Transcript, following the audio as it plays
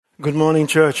Good morning,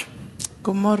 church.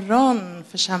 God morgon,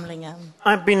 församlingen.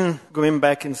 I've been going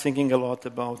back and thinking a lot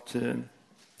about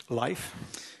life.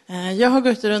 Jag har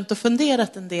gått runt och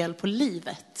funderat en del på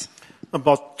livet.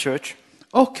 About church.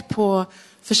 Och på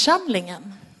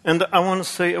församlingen. And I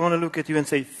want to look at you and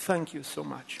say thank you so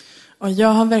much. Och jag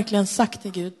har verkligen sagt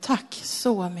till Gud, tack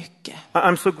så mycket.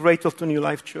 I'm so grateful to New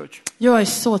Life Church. Jag är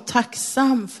så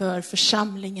tacksam för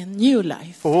församlingen New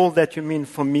Life. For all that you mean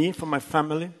for me, for my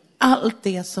family. Allt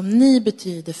det som ni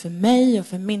betyder för mig och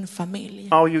för min familj.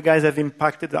 How you guys have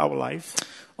impacted our lives.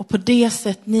 Och på det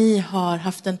sätt ni har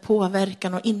haft en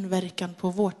påverkan och inverkan på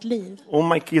vårt liv. All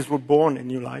my kids were born in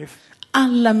New Life.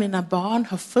 Alla mina barn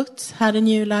har fötts här i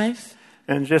New Life.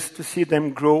 And just to see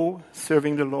them grow,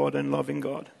 serving the Lord and loving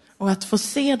God. Och att få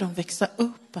se dem växa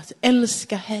upp, att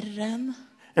älska Herren.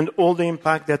 And all the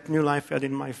impact that New Life had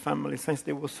in my family since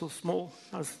they were so small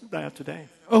as they are today.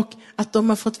 Och att de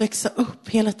har fått växa upp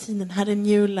hela tiden här i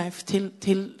New Life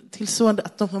till så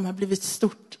att de har blivit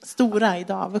stora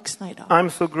idag, vuxna idag. I'm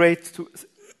so grateful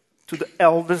to the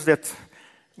elders that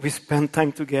we spend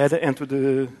time together and to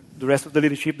the rest of the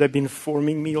leadership that have been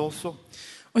forming me also.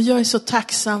 Och jag är så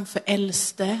tacksam för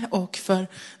äldste och för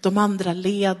de andra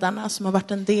ledarna som har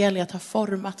varit en del i att ha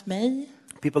format mig.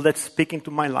 People that speak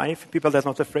into my life, people that are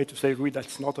not afraid to say, Rui,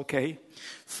 that's not okay.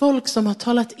 Folk som har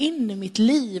talat in i mitt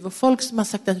liv och folk som har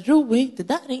sagt att Rui, det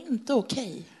där är inte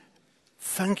okej.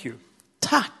 Thank you.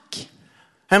 Tack.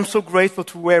 I'm so grateful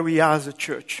to where we are as a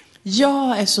church.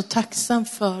 Jag är så tacksam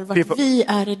för vart vi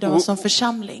är idag som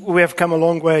församling. We have come a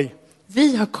long way.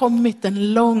 Vi har kommit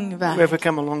en lång väg. We have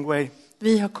come a long way.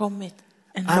 Vi har kommit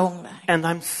en lång väg. And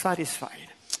I'm satisfied.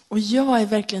 Och jag är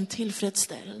verkligen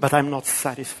tillfredsställd. But I'm not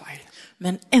satisfied.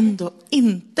 Men ändå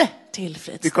inte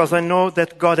tillfredsställd. Because I know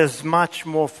that God has much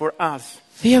more for us.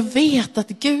 För jag vet att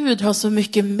Gud har så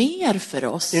mycket mer för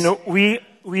oss. You know,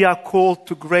 we are called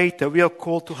to greater. We are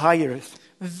called to higher.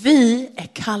 Vi är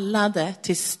kallade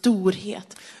till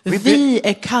storhet. Vi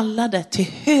är kallade till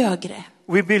högre.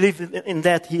 We believe in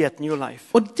that here at New Life.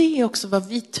 Och det är också vad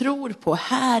vi tror på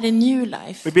här i New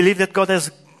Life. We believe that God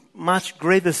has much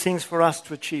greater things for us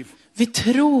to achieve. Vi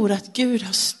tror att Gud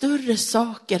har större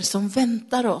saker som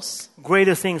väntar oss.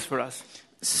 Greater things for us.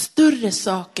 Större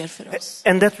saker för oss.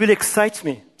 And that really excites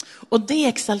me. Och det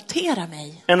exalterar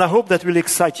mig. And I hope that will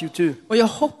excite you too. Och jag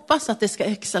hoppas att det ska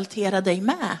exaltera dig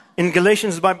med. In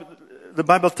Galatians, the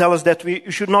Bible tells us that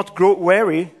we should not grow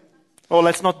weary, or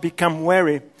let's not become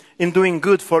weary in doing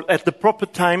good, for at the proper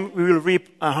time we will reap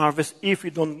a harvest if we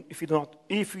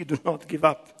do not give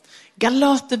up.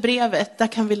 Galaterbrevet, där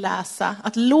kan vi läsa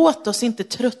att låt oss inte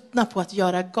tröttna på att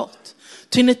göra gott.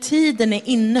 Ty när tiden är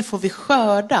inne får vi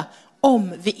skörda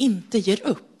om vi inte ger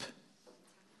upp.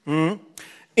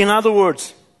 In other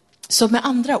words, så med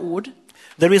andra ord,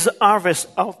 there is a harvest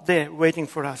out there waiting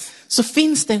for us. Så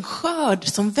finns det en skörd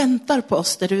som väntar på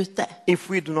oss där ute. If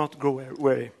we do not grow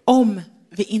weary. Om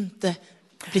vi inte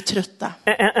blir trötta.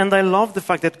 And I love the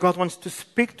fact that God wants to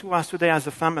speak to us today as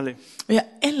a family. Och jag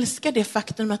älskar det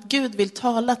faktum att Gud vill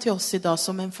tala till oss idag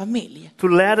som en familj. To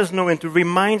let us know and to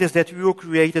remind us that we were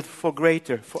created for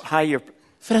greater, for higher.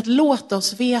 För att låta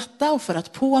oss veta och för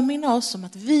att påminna oss om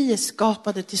att vi är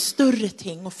skapade till större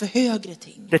ting och för högre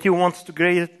ting. That he wants to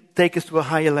take us to a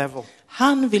higher level.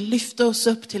 Han vill lyfta oss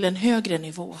upp till en högre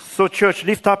nivå. So church,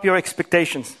 lift up your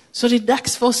expectations. Så det är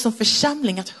dags för oss som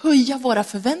församling att höja våra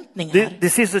förväntningar.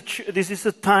 This is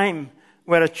a time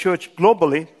where a church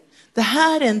globally, det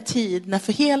här är en tid när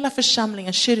för hela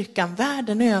församlingen, kyrkan,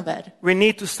 världen över, we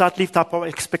need to start lift up our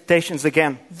expectations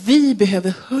again. Vi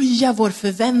behöver höja vår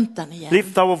förväntan igen.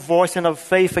 Lift our voice and our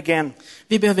faith again.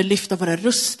 Vi behöver lyfta våra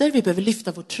röster, vi behöver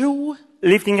lyfta vår tro.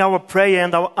 Lifting our prayer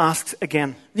and our asks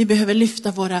again. Vi behöver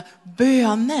lyfta våra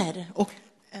böner och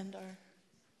and our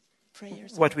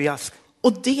prayers. What we ask.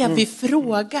 Och det vi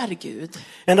frågar Gud.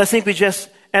 And I think we just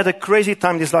had a crazy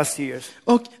time these last years.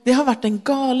 Och det har varit en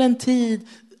galen tid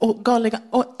och galna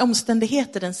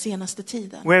omständigheter den senaste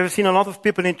tiden. We have seen a lot of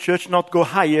people in church not go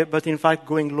higher but in fact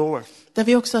going lower. Där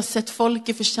vi också har sett folk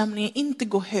i församlingen inte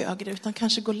gå högre utan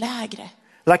kanske gå lägre.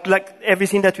 Like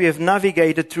everything that we have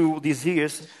navigated through these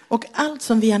years. Och allt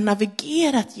som vi har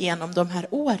navigerat genom de här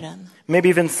åren. Maybe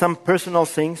even some personal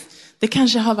things. Det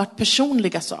kanske har varit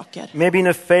personliga saker. Maybe in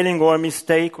a failing or a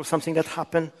mistake or something that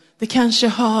happened. Det kanske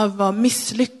har varit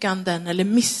misslyckanden eller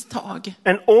misstag.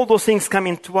 And all those things come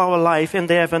into our life and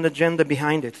they have an agenda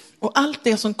behind it. Och allt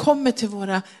det som kommer till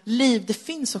våra liv, det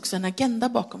finns också en agenda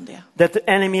bakom det. That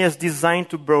the enemy has designed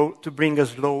to bring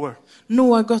us lower.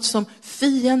 Något som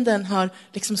fienden har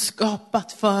liksom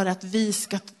skapat för att vi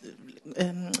ska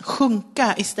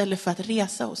sjunka istället för att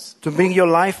resa oss. To bring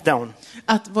your life down.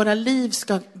 Att våra liv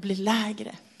ska bli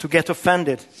lägre. to get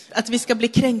offended, Att vi ska bli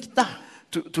kränkta.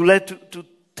 to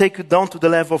take you down to the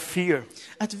level of fear.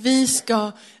 Att vi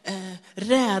ska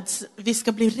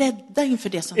bli rädda inför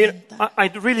det som I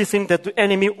väntar. really think that the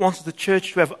enemy wants the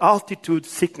church to have altitude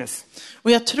sickness.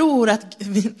 Och jag tror att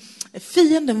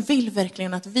fienden vill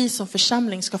verkligen att vi som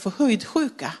församling ska få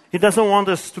höjdsjuka. He doesn't want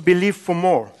us to believe for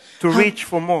more, to reach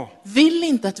for more. Vill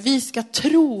inte att vi ska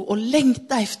tro och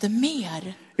längta efter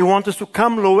mer. He wants us to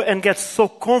come low and get so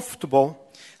comfortable.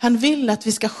 Han vill att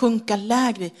vi ska sjunka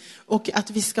lägre och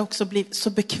att vi ska också bli så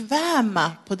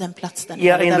bekväma på den platsen In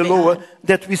the där vi lower, är.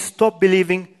 that we stop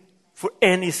believing for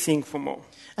anything for more.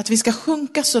 Att vi ska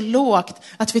sjunka så lågt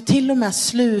att vi till och med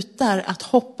slutar att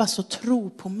hoppas och tro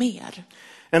på mer.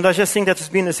 And I just think that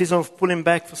it's been a season of pulling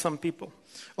back for some people.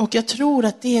 Och jag tror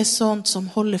att det är sånt som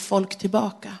håller folk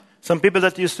tillbaka. Some people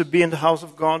that used to be in the house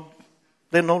of God,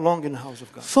 they're no longer in the house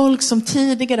of God. Folk som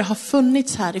tidigare har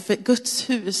funnits här i Guds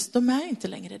hus, de är inte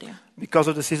längre det. Because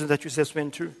of the season that you just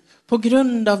went through. På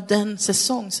grund av den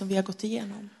säsong som vi har gått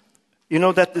igenom. You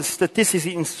know that the statistics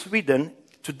in Sweden,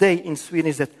 today in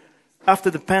Sweden, is that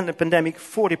after the pandemic,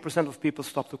 40% of people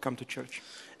stopped to come to church.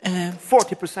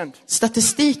 40%.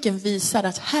 Statistiken visar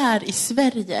att här i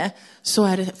Sverige så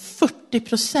är det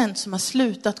 40% som har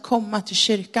slutat komma till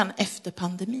kyrkan efter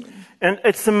pandemin. And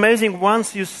it's amazing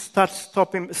once you start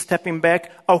stepping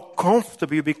back, how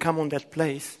comfortable you become on that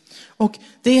place. Och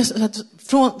det är så att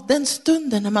från den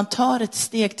stunden när man tar ett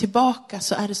steg tillbaka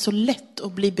så är det så lätt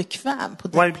att bli bekväm på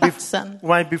den platsen.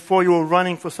 While before you were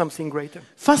running for something greater.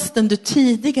 Fastän du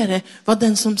tidigare var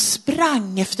den som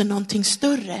sprang efter någonting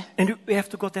större. And we have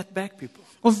to get that back, people.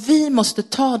 Och vi måste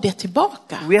ta det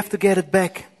tillbaka. We have to get it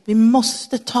back. Vi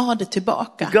måste ta det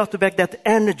tillbaka. We got to back that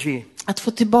energy. Att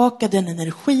få tillbaka den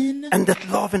energin. And that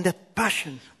love and that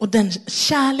passion. Och den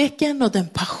kärleken och den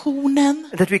passionen.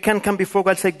 That we can come before God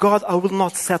and say, God, I will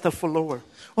not settle for lower.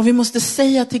 Och vi måste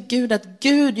säga till Gud att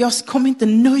Gud, jag kommer inte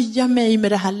nöja mig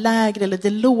med det här lägre eller det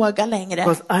låga längre.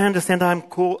 Because I understand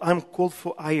I'm called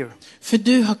for higher. För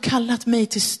du har kallat mig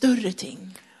till större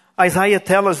ting. Isaiah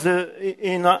tells us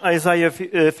in Isaiah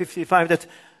 55 that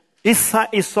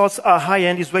his thoughts are higher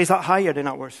and his ways are higher than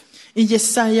ours. I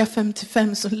Jesaja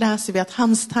 55 så läser vi att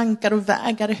hans tankar och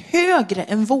vägar är högre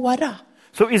än våra.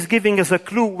 So he's giving us a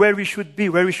clue where we should be,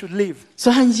 where we should live.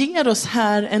 Så han ger oss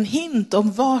här en hint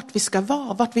om vart vi ska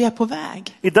vara, vart vi är på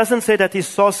väg. It doesn't say that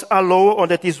his thoughts are lower or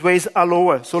that his ways are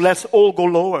lower. So let's all go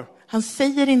lower. Han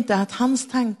säger inte att hans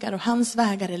tankar och hans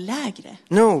vägar är lägre.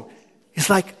 No,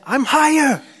 it's like, I'm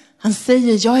higher. Han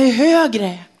säger, jag är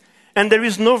högre. And there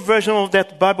is no version of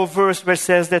that Bible verse where it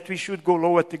says that we should go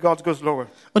lower till God goes lower.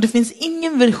 Och det finns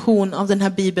ingen version av den här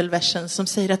bibelversen som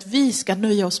säger att vi ska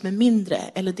nöja oss med mindre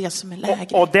eller det som är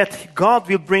lägre. Or that God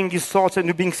will bring these thoughts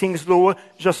and bring things lower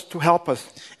just to help us.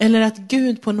 Eller att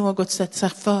Gud på något sätt ska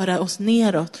föra oss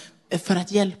neråt för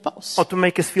att hjälpa oss. Or to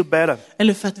make us feel better.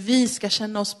 Eller för att vi ska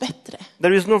känna oss bättre.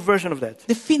 There is no version of that.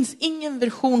 Det finns ingen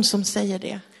version som säger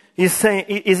det.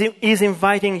 He's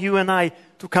inviting you and I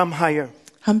to come higher.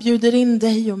 Han bjuder in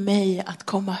dig och mig att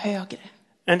komma högre.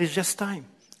 And it's just time.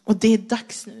 Och det är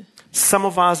dags nu. Some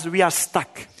of us, we are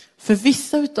stuck. För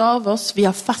vissa utav oss, vi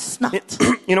har fastnat.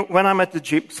 You know, when I'm at the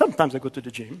gym, sometimes I go to the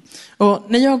gym. Och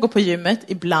när jag går på gymmet,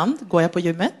 ibland går jag på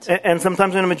gymmet. And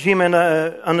sometimes when I'm at the gym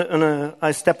and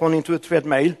I step on into a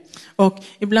treadmill. Och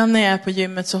ibland när jag är på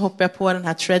gymmet så hoppar jag på den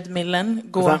här treadmillen,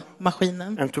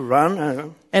 gå-maskinen. And to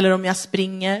run. Eller om jag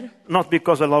springer. Not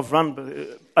because I love run, but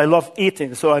I love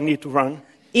eating, so I need to run.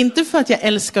 Inte för att jag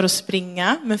älskar att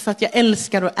springa, men för att jag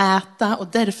älskar att äta och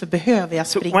därför behöver jag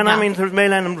springa. So when I'm in the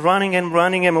treadmill and I'm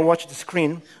running and I watch the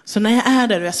screen. Så när jag är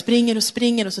där och jag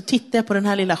springer och så tittar jag på den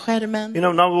här lilla skärmen. You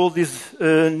know, now all these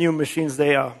new machines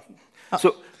they are. Ja,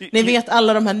 So ni vet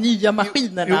alla de här nya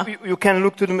maskinerna. You can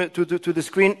look to the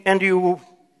screen and you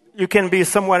can be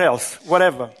somewhere else,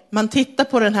 whatever. Man tittar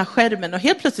på den här skärmen och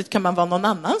helt plötsligt kan man vara någon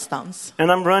annanstans.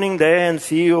 And I'm running there and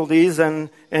see all these and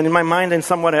in my mind and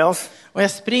somewhere else. Och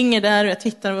jag springer där och jag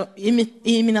tittar och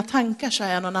i mina tankar så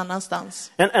är jag någon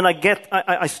annanstans. And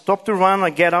I stop to run,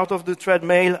 I get out of the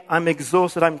treadmill, I'm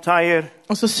exhausted, I'm tired.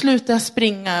 Och så slutar jag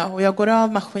springa och jag går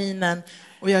av maskinen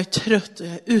och jag är trött och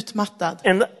jag är utmattad.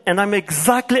 And I'm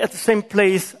exactly at the same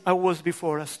place I was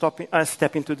before I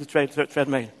step into the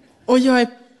treadmill. Och jag är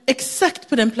exakt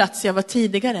på den plats jag var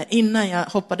tidigare innan jag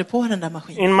hoppade på den där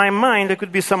maskinen. In my mind, I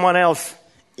could be somewhere else.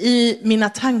 I mina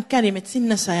tankar, i mitt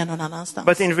sinne så är jag någon annanstans.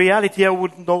 But in reality, I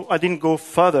didn't go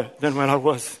further than where I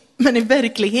was. Men i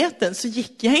verkligheten så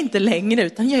gick jag inte längre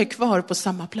utan jag är kvar på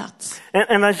samma plats.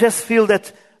 And I just feel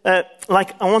that,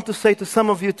 like I want to say to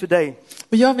some of you today.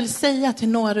 Och jag vill säga till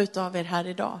några utav er här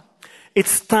idag.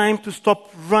 It's time to stop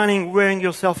running, wearing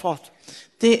yourself out.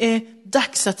 Det är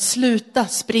dags att sluta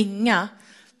springa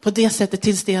på det sättet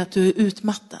tills det är att du är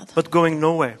utmattad. but going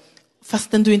nowhere.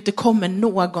 Fastän du inte kommer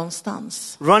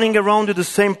någonstans. Running around with the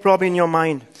same problem in your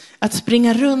mind. Att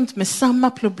springa runt med samma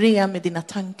problem i dina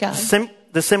tankar.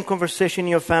 The same conversation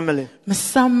in your family. Med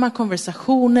samma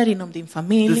konversationer inom din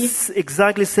familj.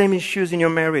 Exactly same issues in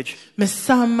your marriage. Med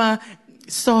samma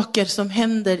saker som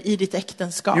händer i ditt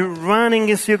äktenskap. You're running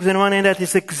in circles and running that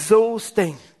is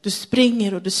exhausting. Du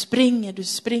springer och du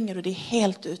springer och det är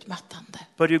helt utmattande.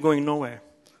 But you're going nowhere.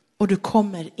 Och du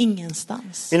kommer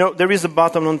ingenstans. You know, there is a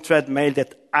button on treadmill that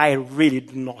I really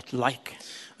do not like.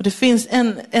 Och det finns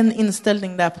en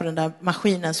inställning där på den där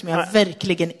maskinen som jag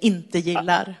verkligen inte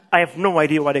gillar. I have no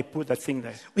idea why they put that thing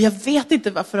there. Och jag vet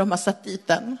inte varför de har satt dit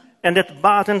den. And that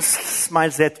button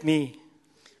smiles at me.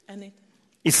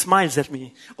 It smiles at me.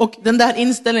 Och den där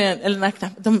inställningen, eller den här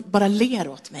knappen, de bara ler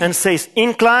åt mig. And says,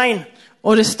 incline.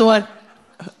 Och det står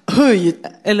höjd,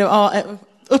 eller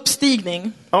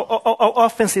uppstigning. How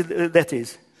offensive that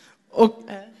is. Och,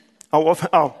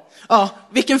 ja,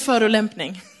 vilken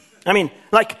förolämpning. I mean,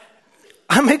 like,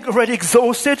 I'm already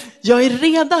exhausted. Jag är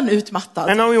redan utmattad.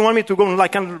 And now you want me to go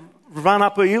like and run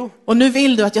up a hill? Och nu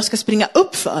vill du att jag ska springa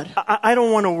upp för. I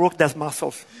don't want to work those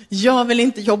muscles. Jag vill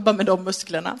inte jobba med de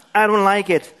musklerna. I don't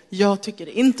like it. Jag tycker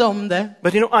inte om det.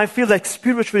 But you know, I feel like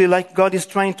spiritually like God is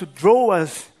trying to draw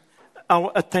us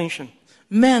our attention.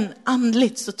 Men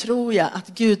andligt så tror jag att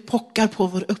Gud pockar på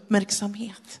vår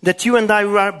uppmärksamhet. That you and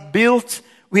I are built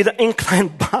with an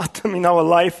inclined bottom in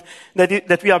our life.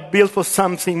 That we are built for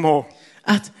something more.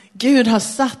 Att Gud har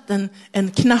satt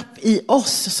en knapp i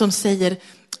oss som säger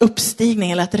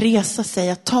uppstigning eller att resa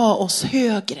sig, att ta oss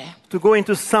högre. To go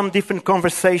into some different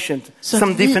conversation,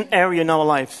 some different area in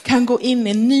our lives. Kan gå in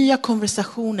i nya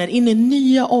konversationer, in i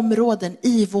nya områden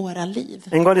i våra liv.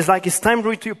 And God is like, it's time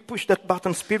Rui to push that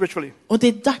button spiritually. Och det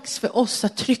är dags för oss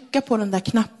att trycka på den där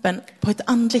knappen på ett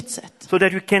andligt sätt. So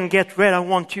that we can get where I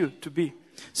want you to be.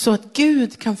 Så att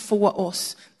Gud kan få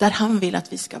oss där han vill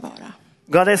att vi ska vara.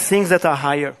 God has things that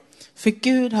are higher. För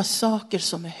Gud har saker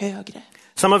som är högre.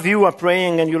 Some of you are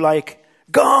praying and you're like,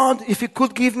 God, if you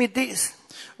could give me this.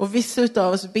 Och vissa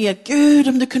utav oss ber, Gud,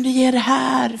 om du kunde ge det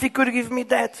här. If you could give me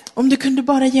that. Om du kunde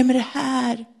bara ge mig det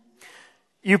här.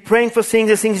 You're praying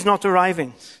for things not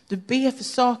arriving. Du ber för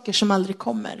saker som aldrig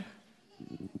kommer.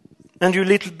 And you're a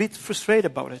little bit frustrated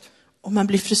about it. Och man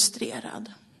blir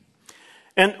frustrerad.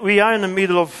 And we are in the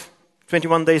middle of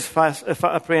 21 days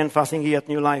prayer and fasting here at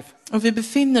New Life. Och vi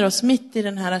befinner oss mitt i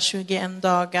den här 21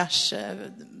 dagars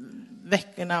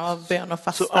veckorna av bön och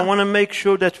fasta. So I want to make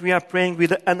sure that we are praying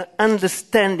with an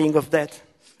understanding of that.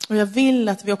 Och jag vill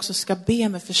att vi också ska be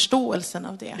med förståelsen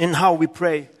av det. In how we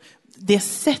pray. Det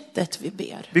sättet vi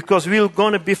ber. Because we're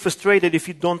going to be frustrated if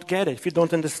you don't get it, if you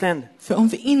don't understand. För om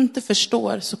vi inte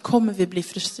förstår så kommer vi bli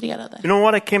frustrerade. You know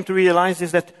what I came to realize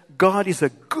is that God is a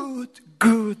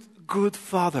good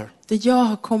father. Det jag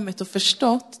har kommit och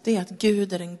förstått, det är att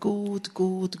Gud är en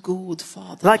god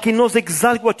fader. Like he knows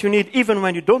exactly what you need, even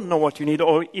when you don't know what you need,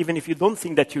 or even if you don't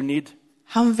think that you need.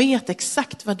 Han vet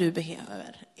exakt vad du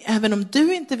behöver. Även om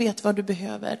du inte vet vad du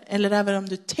behöver, eller även om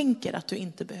du tänker att du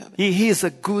inte behöver. He is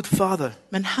a good father.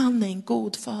 Men han är en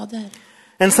god fader.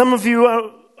 And some of you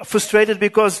are frustrated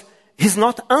because he's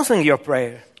not answering your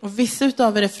prayer. Och vissa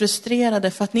utav er är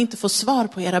frustrerade för att ni inte får svar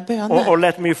på era böner. Or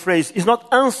let me phrase, he's not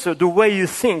answered the way you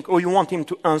think or you want him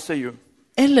to answer you.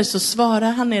 Eller så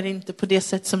svarar han er inte på det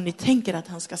sätt som ni tänker att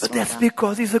han ska svara. But that's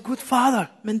because he's a good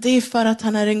father. Men det är för att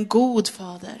han är en god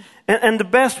fader. And the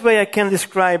best way I can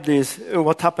describe this,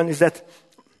 what happened is that.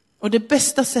 Och det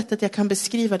bästa sättet jag kan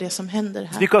beskriva det som händer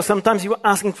här. Because sometimes you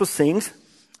are asking for things.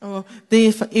 Och det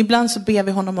är ibland så ber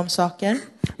vi honom om saker.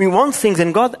 We want things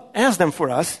and God has them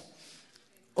for us.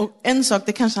 Och en sak,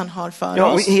 det kanske han har för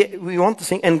oss. We want to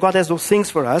sing and God has those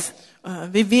things for us.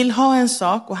 Vi vill ha en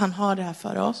sak och han har det här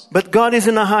för oss. But God is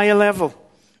in a higher level.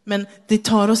 Men det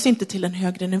tar oss inte till en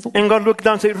högre nivå. And God looked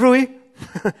down and said, Rui,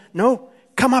 no,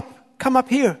 come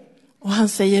up here. Och han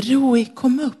säger, Rui,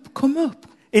 kom upp.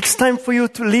 It's time for you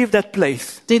to leave that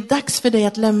place. Det är dags för dig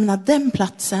att lämna den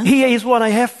platsen. Here is what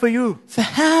I have for you. För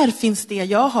här finns det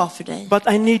jag har för dig. But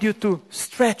I need you to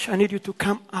stretch. I need you to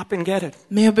come up and get it.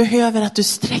 Men jag behöver att du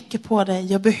sträcker på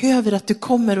dig. Jag behöver att du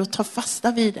kommer och tar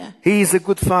fasta vid det. He is a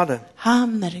good father.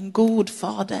 Han är en god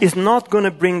fader. He's not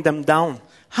going to bring them down.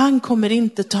 Han kommer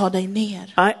inte ta dig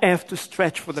ner. I have to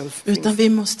stretch for those things. Utan vi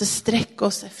måste sträcka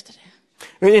oss efter det.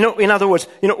 You know, in other words,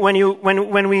 you know,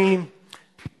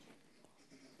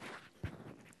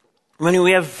 when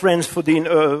we have friends for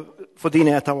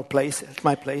dinner at our place, at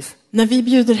my place. När vi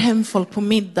bjuder hem folk på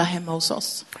middag hemma hos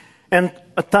oss. And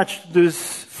attached to those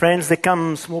friends, they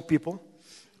come small people.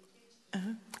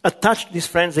 Attached to these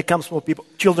friends, they come small people,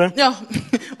 children. Ja,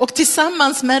 och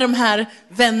tillsammans med de här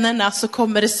vännerna så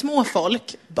kommer det små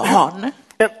folk, barn.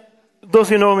 And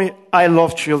those who know me, I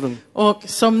love children. Och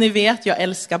som ni vet, jag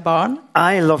älskar barn.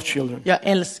 I love children. Jag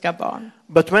älskar barn.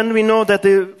 But when we know that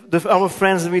our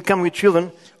friends will come with children,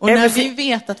 Och när vi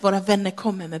vet att våra vänner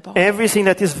kommer med barn, everything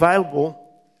that is valuable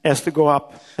has to go up,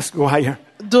 has to go higher.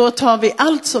 då tar vi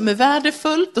allt som är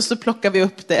värdefullt och så plockar vi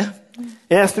upp det.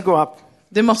 It has to go up.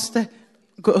 Det måste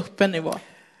gå upp en nivå.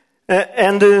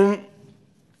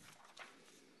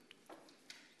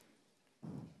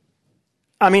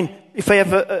 I mean, if I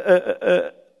have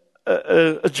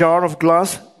a jar of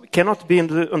glass, it cannot be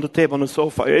on the table on the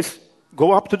sofa. It's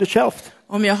go up to the shelf.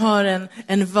 Om jag har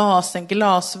en vas, en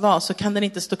glasvas, så kan den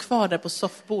inte stå kvar där på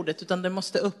soffbordet, utan den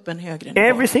måste upp en högre nivå.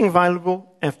 Everything valuable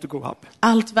has to go up.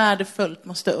 Allt värdefullt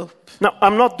måste upp. Now,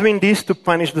 I'm not doing this to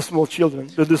punish the small children,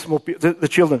 the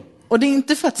children. Och det är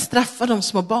inte för att straffa de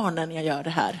små barnen jag gör det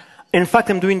här. In fact,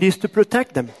 I'm doing this to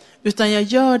protect them. Utan jag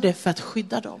gör det för att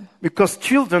skydda dem. Because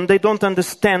children, they don't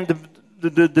understand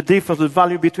the difference, the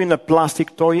value between a plastic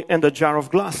toy and a jar of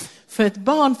glass. För ett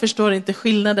barn förstår inte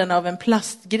skillnaden av en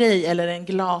plastgrej eller en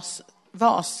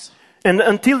glasvas. And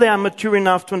until they are mature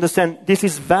enough to understand this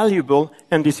is valuable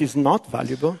and this is not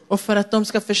valuable. Och för att de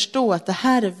ska förstå att det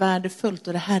här är värdefullt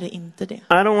och det här är inte det.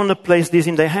 I don't want to place this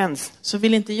in their hands. Så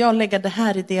vill inte jag lägga det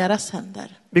här i deras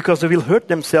händer. Because they will hurt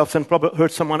themselves and probably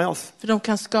hurt someone else. För de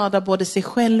kan skada både sig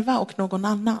själva och någon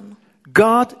annan.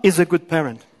 God is a good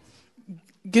parent.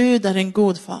 Gud är en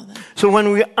god fader. So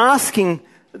when we're asking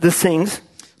the things,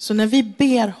 så när vi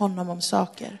ber honom om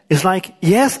saker. It's like,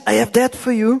 yes, I have that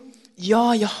for you.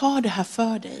 Ja, jag har det här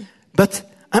för dig. But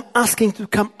I'm asking to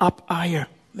come up higher.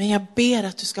 Men jag ber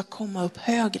att du ska komma upp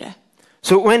högre.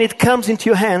 So when it comes into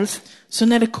your hands, så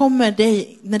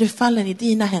när det faller i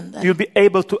dina händer, you'll be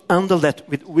able to handle that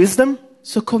with wisdom.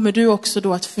 Så kommer du också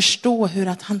då att förstå hur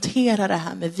att hantera det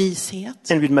här med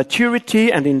vishet. And with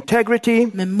maturity and integrity.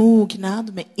 Med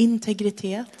mognad, med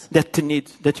integritet. That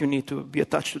you need to be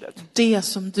attached to that. Det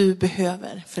som du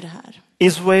behöver för det här.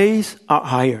 His ways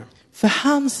are higher. För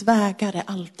hans vägar är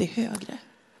alltid högre.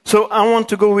 So I want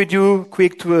to go with you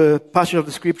quick to a passage of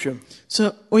the scripture.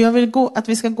 Och jag vill att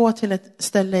vi ska gå till ett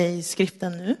ställe i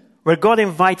skriften nu. Where God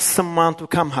invites someone to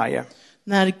come higher.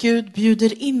 När Gud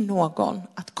bjuder in någon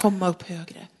att komma upp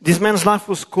högre. This man's life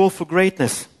was called for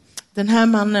greatness. Den här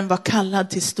mannen var kallad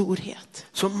till storhet.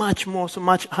 So much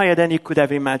higher than he could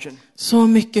have imagined. Så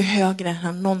mycket högre än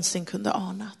han någonsin kunde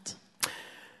anat.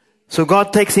 So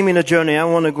God takes him in a journey. I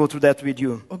want to go through that with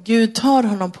you. Och Gud tar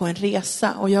honom på en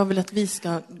resa och jag vill att vi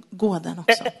ska gå den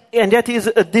också. And that is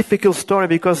a difficult story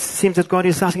because it seems that God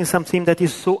is asking something that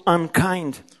is so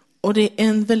unkind. Och det är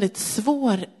en väldigt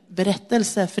svår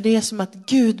berättelse, för det är som att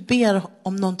Gud ber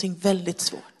om någonting väldigt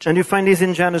svårt. And you find this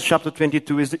in Genesis chapter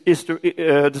 22 is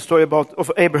the story of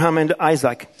Abraham and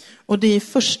Isaac. Och det är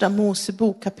första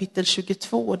Mosebok kapitel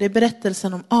 22 och det är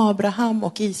berättelsen om Abraham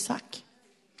och Isak.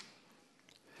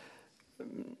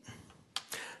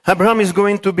 Abraham is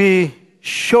going to be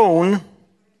shown.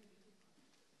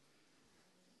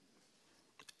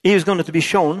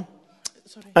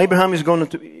 Abraham is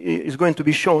going to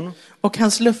be shown. Och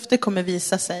hans löfte kommer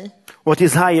visa sig. What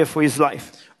is higher for his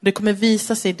life. Det kommer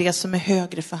visa sig det som är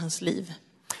högre för hans liv.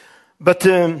 But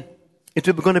it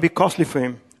will be going to be costly for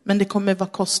him. Men det kommer vara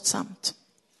kostsamt.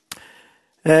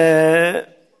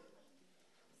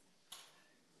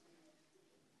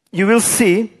 You will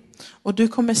see. Och du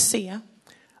kommer se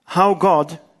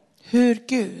hur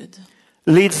Gud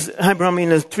leads Abraham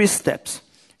in 3 steps.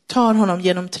 Tar honom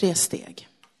genom 3 steg.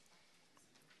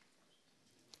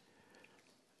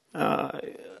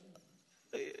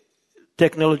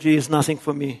 Technology is nothing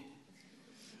for me.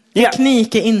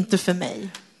 Teknik är inte för mig.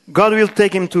 God will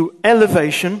take him to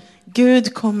elevation.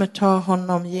 Gud kommer ta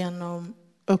honom genom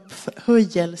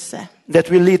upphöjelse.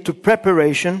 That will lead to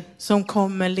preparation. Som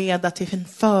kommer leda till en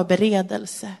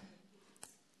förberedelse.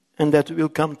 And that will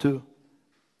come to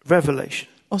revelation.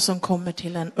 Och som kommer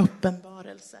till en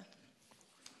uppenbarelse.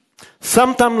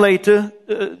 Sometime later,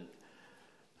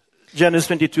 Genesis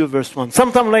 22 verse 1.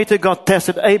 Sometime later God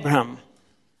tested Abraham.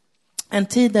 En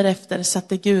tid därefter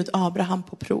satte Gud Abraham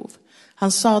på prov.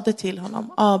 Han sade till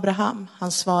honom, Abraham,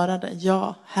 han svarade,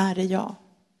 ja, här är jag.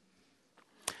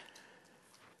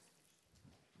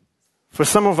 For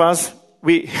some of us,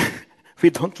 we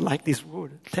don't like this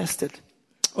word, tested.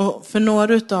 Och för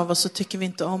några av oss så tycker vi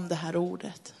inte om det här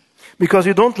ordet. Because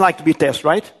you don't like to be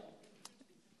tested, right?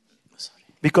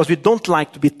 Because we don't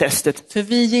like to be tested. För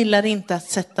vi gillar inte att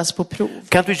sättas på prov.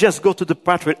 Can't we just go to the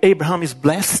part where Abraham is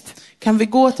blessed? Kan vi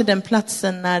gå till den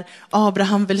platsen när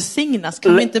Abraham välsignas?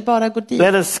 Kan vi inte bara gå dit?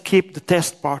 Let us keep the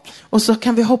test part. Och så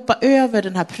kan vi hoppa över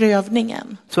den här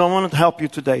prövningen. So I want to help you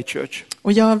today, church.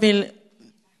 Och jag vill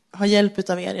ha hjälp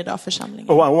av er idag,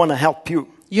 församlingen. Oh, I want to help you.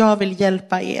 Jag vill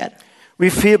hjälpa er. We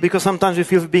feel, because sometimes we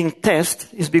feel being tested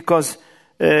is because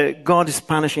God is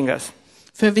punishing us.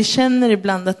 För vi känner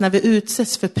ibland att när vi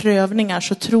utsätts för prövningar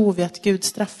så tror vi att Gud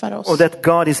straffar oss. Or that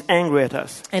God is angry at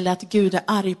us. Eller att Gud är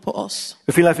arg på oss.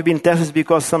 We feel like we've been tested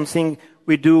because something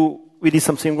we did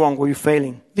something wrong, or we're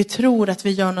failing. Vi tror att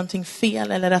vi gör någonting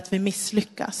fel eller att vi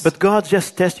misslyckas. But God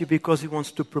just tests you because he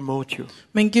wants to promote you.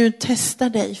 Men Gud testar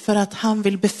dig för att han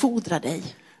vill befordra dig.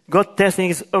 God testing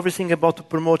is everything about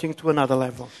promoting to another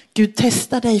level. Gud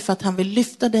testar dig för att han vill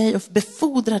lyfta dig och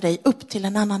befordra dig upp till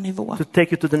en annan nivå. To take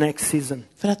you to the next season.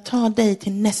 För att ta dig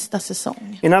till nästa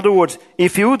säsong. In other words,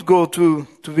 if you would go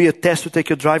to be a test to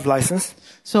take your drive license.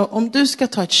 Så om du ska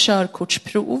ta ett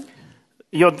körkortsprov.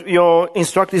 Your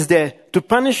instructor is there to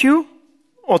punish you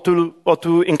or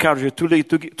to encourage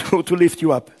you, to lift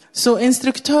you up. Så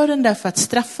instruktören där för att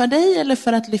straffa dig eller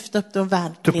för att lyfta upp dig och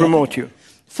vägleda To promote you.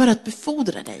 För att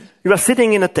befordra dig. You are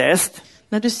sitting in a test.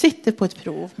 När du sitter på ett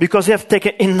prov. Because you have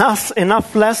taken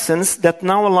enough lessons that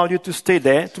now allow you to stay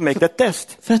there to make that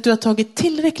test. För att du har tagit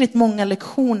tillräckligt många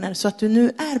lektioner så att du nu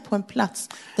är på en plats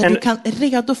där du är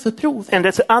redo för provet. And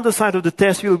at the other side of the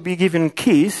test you will be given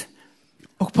keys.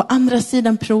 Och på andra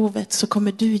sidan provet så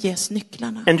kommer du ges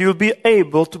nycklarna. And you will be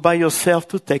able to by yourself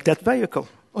to take that vehicle.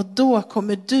 Och då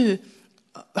kommer du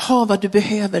ha vad du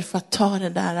behöver för att ta det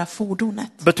där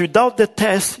fordonet. But without the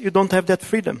test you don't have that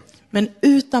freedom. Men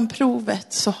utan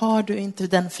provet så har du inte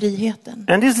den friheten.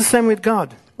 And this is the same with God.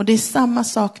 Och det är samma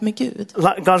sak med Gud.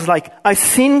 God's like, I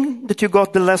seen that you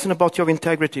got the lesson about your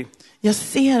integrity. Jag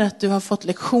ser att du har fått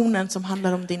lektionen som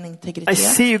handlar om din integritet. I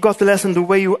see you got the lesson the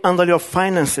way you handle your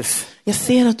finances. Jag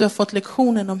ser att du har fått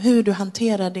lektionen om hur du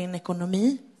hanterar din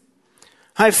ekonomi.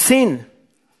 I've seen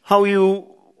how you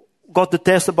got the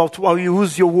test about how you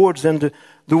use your words and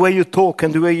the way you talk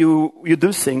and the way you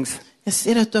do things. Jag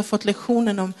ser att du har fått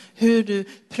lektionen om hur du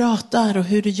pratar och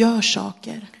hur du gör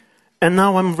saker. And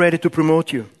now I'm ready to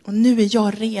promote you. Och nu är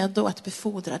jag redo att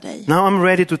befordra dig. Now I'm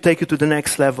ready to take you to the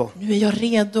next level. Nu är jag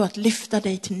redo att lyfta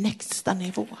dig till nästa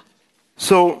nivå.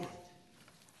 So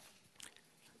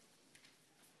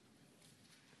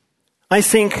I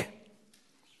think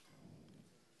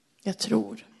jag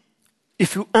tror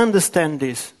if you understand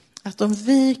this, att om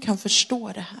vi kan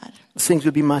förstå det här, things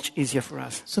will be much easier for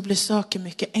us. så blir saker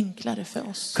mycket enklare för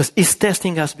oss. Because he's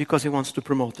testing us because he wants to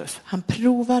promote us. Han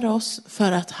provar oss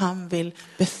för att han vill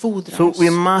befordra So oss.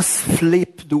 we must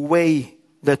flip the way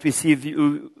that we see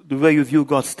the way you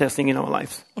view God's testing in our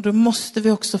lives. Och då måste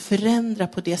vi också förändra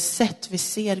på det sätt vi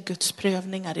ser Guds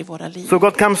prövningar i våra liv. So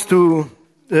God comes to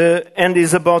and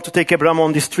is about to take Abraham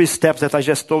on these 3 steps that I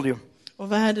just told you. Och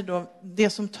vad är det då? Det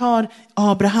som tar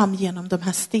Abraham genom de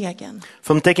här stegen.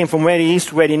 From taking from where he is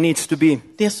to where he needs to be.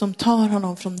 Det som tar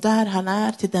honom från där han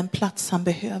är till den plats han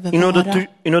behöver In vara.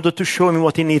 order to show him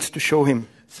what he needs to show him.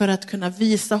 För att kunna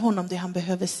visa honom det han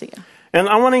behöver se. And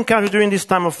I want to encourage you during this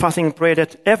time of fasting and prayer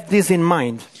that have this in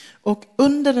mind. Och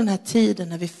under den här tiden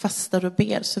när vi fastar och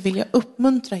ber så vill jag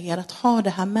uppmuntra er att ha det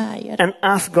här med er. And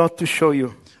ask God to show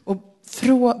you. Och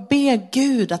be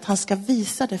Gud att han ska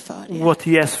visa det för er. What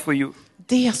he has for you.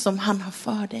 Det som han har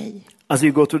för dig. As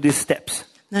you go through these steps.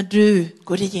 När du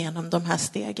går igenom de här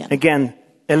stegen. Again,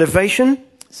 elevation.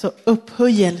 Så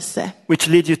upphöjelse. Which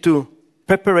leads you to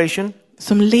preparation.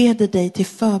 Som leder dig till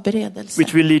förberedelse.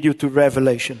 Which will lead you to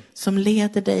revelation. Som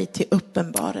leder dig till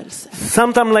uppenbarelse.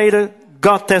 Sometime later,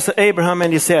 God tested Abraham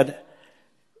and he said,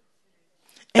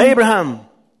 Abraham,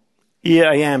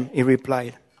 here I am, he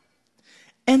replied.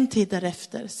 En tid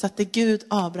därefter satte Gud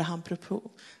Abraham på prov.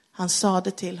 Han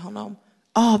sade till honom,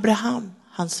 Abraham,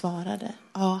 han svarade,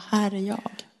 ja, här är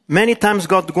jag. Many times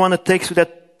God gonna take you that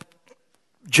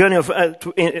journey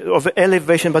of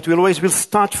elevation, but we always will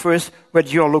start first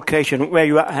with your location, where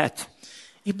you are at.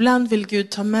 Ibland vill Gud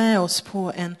ta med oss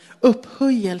på en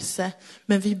upphöjelse,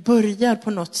 men vi börjar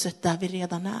på något sätt där vi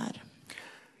redan är.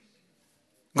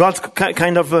 God's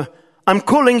kind of, I'm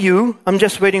calling you, I'm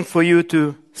just waiting for you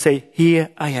to say, here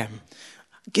I am.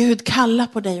 Gud kallar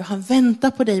på dig och han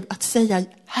väntar på dig att säga,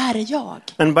 här är jag.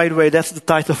 And by the way, that's the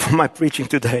title for my preaching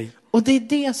today. Och det är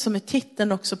det som är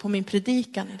titeln också på min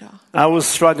predikan idag. I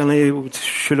was struggling with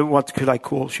what could I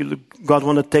call? God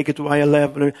want to take it to a higher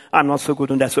level. I'm not so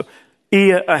good on that. So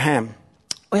here I am.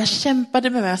 Och jag kämpade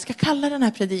med vad jag ska kalla den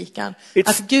här predikan. It's-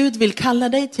 Att Gud vill kalla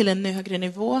dig till en högre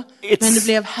nivå. Men det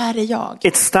blev här är jag.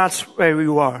 It starts where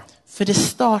you are. För det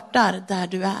startar där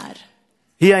du är.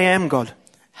 Here I am, God.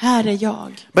 Här är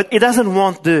jag. But it doesn't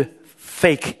want the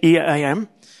fake here I am.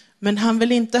 Men han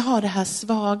vill inte ha det här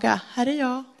svaga. Här är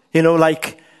jag. You know, like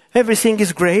everything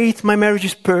is great, my marriage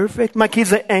is perfect, my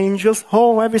kids are angels,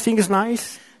 oh, everything is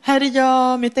nice. Här är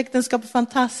jag, mitt äktenskap är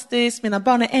fantastiskt, mina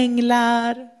barn är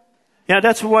änglar. Yeah,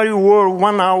 that's why you were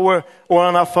 1 hour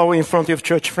or 1.5 hour in front of your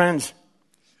church friends.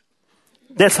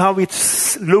 That's how it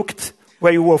looked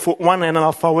where you were for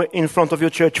 1.5 hour in front of your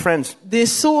church friends. Det är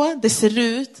så det ser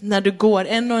ut när du går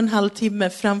 1,5 timme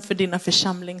framför dina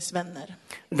församlingsvänner.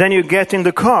 Then you get in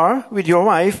the car with your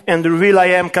wife and the real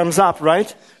I am comes up,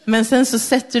 right? Men sen så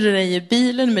sätter du dig i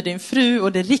bilen med din fru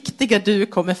och det riktiga du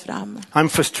kommer fram. I'm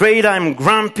frustrated, I'm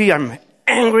grumpy, I'm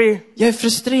angry. Jag är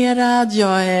frustrerad,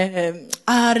 jag är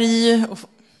arg.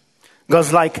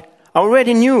 God's like, I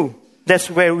already knew that's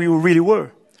where you really were.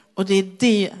 Och det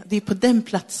är på den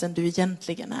platsen du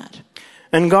egentligen är.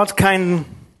 And God's kind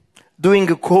doing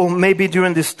a call maybe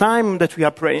during this time that we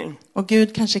are praying. Och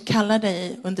Gud kanske kallar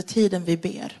dig under tiden vi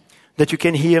ber. That you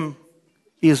can hear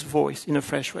his voice in a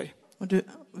fresh way.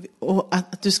 Och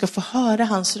att du ska få höra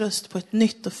hans röst på ett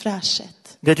nytt och fräscht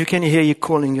sätt. That you can hear you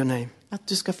calling your name. Att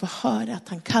du ska få höra att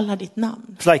han kallar ditt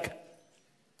namn. It's like,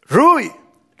 Rui,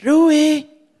 Rui,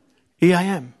 here I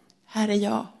am. här är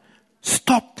jag.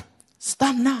 Stop.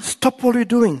 Stanna. Stop what you're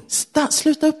doing.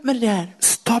 Sluta upp med det där.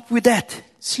 Stop with that.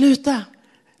 Sluta.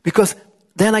 Because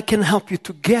then I can help you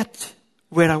to get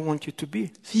where I want you to be.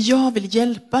 För jag vill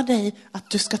hjälpa dig att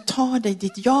du ska ta dig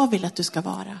dit jag vill att du ska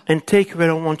vara. And take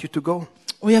where I want you to go.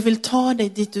 Och jag vill ta dig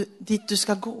dit du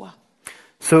ska gå.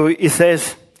 So he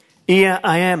says, here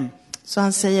I am. Så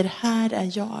han säger, här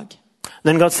är jag.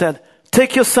 Then God said,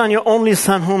 take your son, your only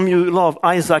son whom you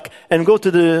love, Isaac, and go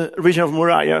to the region of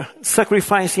Moriah.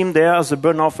 Sacrifice him there as a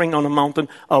burnt offering on a mountain.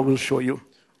 I will show you.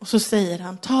 Och så säger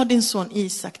han, ta din son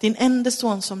Isak, din enda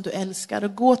son som du älskar,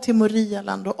 och gå till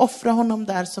Morialand och offra honom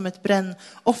där som ett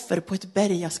brännoffer på ett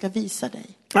berg. Jag ska visa dig.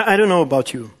 I don't know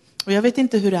about you. Och jag vet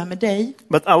inte hur det är med dig.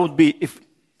 But I would be,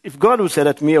 if God would say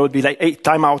that to me, I would be like, hey,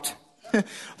 time out.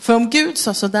 För om Gud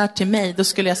sa så där till mig, då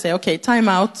skulle jag säga, okej,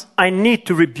 time out. I need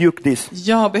to rebuke this.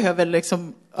 Jag behöver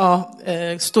liksom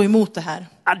stå emot det här.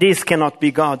 This cannot be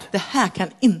God. Det här kan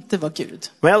inte vara Gud.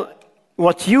 Well,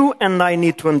 what you and I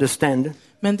need to understand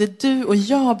Men det du och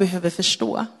jag behöver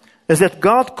förstå is that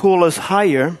God calls us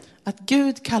higher, att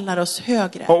Gud kallar oss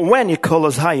högre. or when he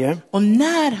calls us higher, Och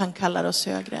när han kallar oss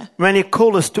högre, when he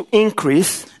calls us to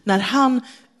increase, när han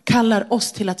kallar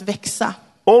oss till att växa,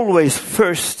 always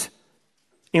first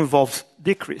involves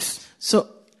decrease. så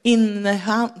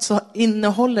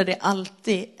innehåller det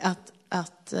alltid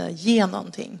att ge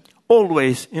någonting.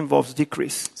 Always involves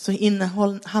decrease. Så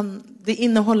det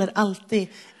innehåller alltid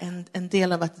en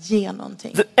del av att ge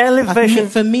någonting. The elevation,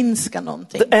 Att förminska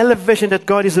någonting. the elevation that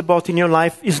God is about in your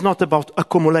life is not about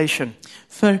accumulation.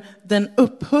 För den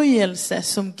upphöjelse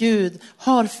som Gud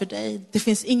har för dig, det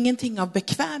finns ingenting av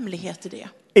bekvämlighet i det.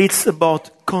 It's about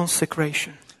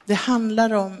consecration. Det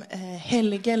handlar om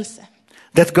helgelse.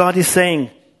 That God is saying,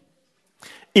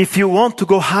 if you want to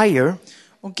go higher,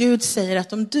 Och Gud säger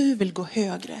att om du vill gå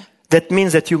högre, that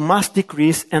means that you must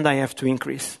decrease and I have to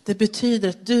increase. det betyder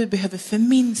att du behöver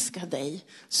förminska dig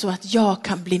så att jag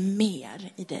kan bli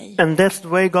mer i dig. And that's the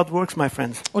way God works, my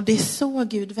friends. Och det är så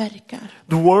Gud verkar.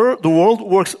 The world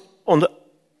works on the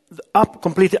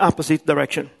completely opposite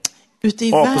direction. Ute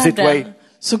i Opposite way. världen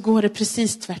så går det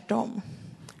precis tvärtom.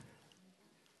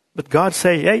 But God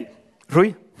say, hey,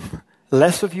 Rui,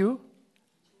 less of you,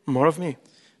 more of me.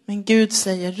 Men Gud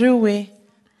säger, Rui,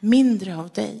 mindre av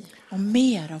dig och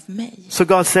mer av mig. So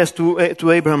God says to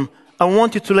Abraham, I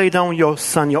want you to lay down your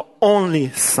son, your only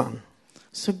son.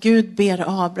 Så Gud ber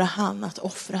Abraham att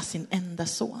offra sin enda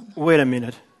son. Wait a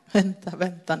minute.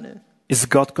 Vänta nu. Is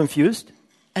God confused?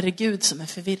 Är det Gud som är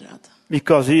förvirrad?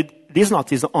 Because this is not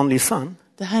his only son.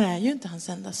 Det här är ju inte hans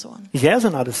enda son. He has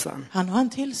another son. Han har en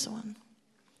till son.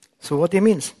 So what it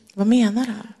means? Vad menar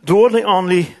han? The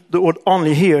word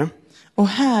only here, Och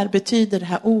här betyder det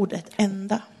här ordet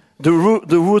enda. the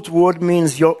root word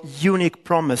means your unique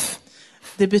promise.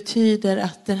 Det betyder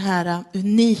att det här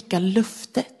unika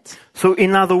luftet. So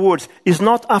in other words, it's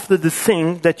not after the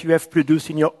thing that you have produced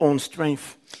in your own strength.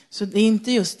 Så det är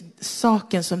inte just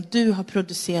saken som du har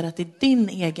producerat i din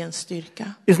egen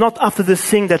styrka. It's not after the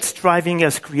thing that striving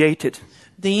has created.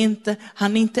 Det är inte,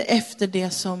 han är inte efter det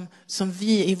som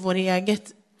vi i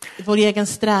vår egen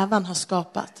strävan har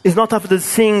skapat. It's not after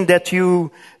the thing that you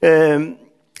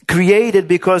created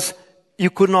because you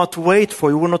could not wait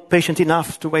for. You were not patient enough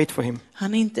to wait for him.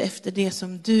 Han är inte efter det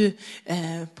som du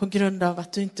på grund av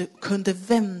att du inte kunde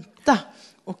vänta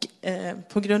och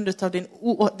på grund av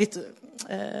ditt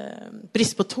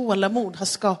brist på tålamod har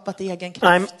skapat egen kraft.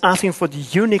 I'm asking for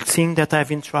the unique thing that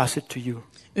I've entrusted to you.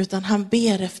 Utan han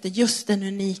ber efter just den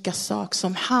unika sak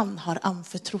som han har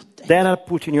anförtrott dig. That I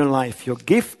put in your life, your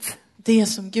gift. Det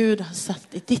som Gud har satt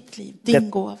i ditt liv, din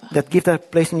gåva. That gift I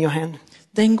placed in your hand.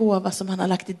 Den gåva som han har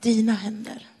lagt i dina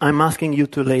händer. I'm asking you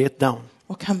to lay it down.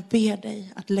 Och han ber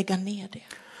dig att lägga ner det.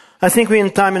 I think we're in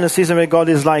time in a season where God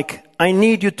is like, I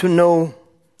need you to know.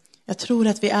 Jag tror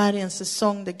att vi är i en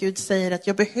säsong där Gud säger att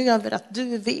jag behöver att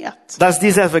du vet. Does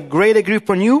this have a greater grip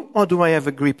on you or do I have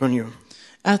a grip on you?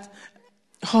 Att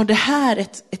har det här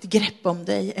ett grepp om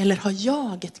dig eller har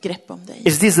jag ett grepp om dig?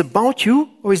 Is this about you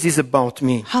or is this about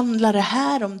me? Handlar det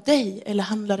här om dig eller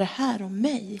handlar det här om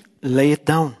mig? Lay it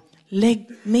down. Lägg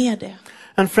ner det.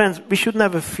 And friends, we should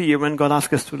never fear when God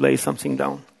asks us to lay something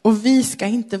down. Och vi ska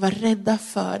inte vara rädda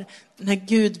för när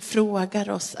Gud frågar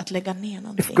oss att lägga ner If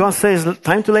någonting. God says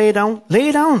time to lay it down, lay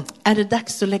it down. Är det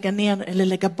dags att lägga ner eller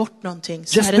lägga bort någonting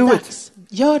så Just är det do it. dags.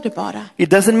 Gör det bara. It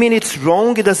doesn't mean it's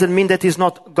wrong. It doesn't mean that it's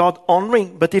not God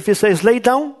honoring. But if he says lay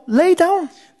down, lay down.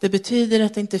 Det betyder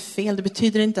att det inte är fel. Det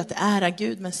betyder inte att det är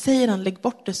Gud. Men säger han lägg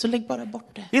bort det så lägg bara bort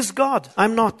det. He's God.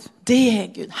 I'm not. Det är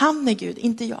Gud. Han är Gud,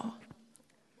 inte jag.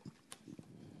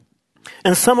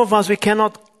 And some of us, we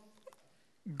cannot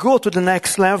go to the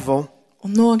next level Och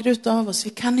några utav oss, vi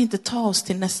kan inte ta oss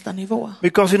till nästa nivå.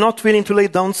 because we're not willing to lay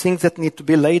down things that need to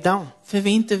be laid down. För vi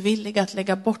är inte villiga att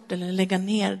lägga bort eller lägga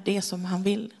ner det som han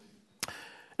vill.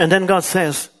 And then God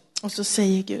says, Och så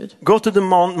säger Gud, go to the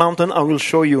mountain, I will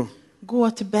show you.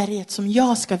 gå till berget som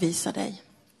jag ska visa dig.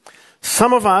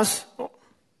 Some of us,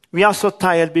 we are so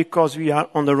tired because we are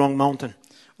on the wrong mountain.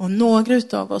 Och några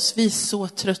utav oss, vi är så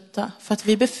trötta för att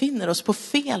vi befinner oss på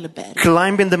fel berg.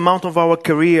 Climbing the mountain of our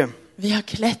career. Vi har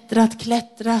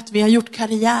klättrat, vi har gjort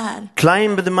karriär.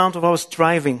 Climb the mountain of our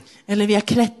striving. Eller vi har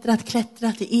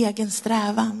klättrat i egen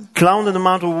strävan. Climb the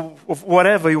mountain of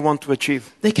whatever you want to achieve.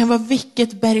 Det kan vara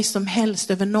vilket berg som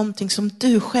helst över någonting som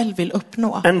du själv vill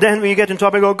uppnå. And then when you get on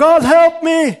top and go, God help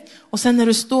me! Och sen när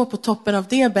du står på toppen av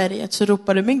det berget så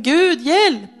ropar du, men Gud,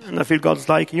 hjälp! And I feel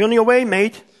God's like, you're on your way,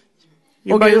 mate.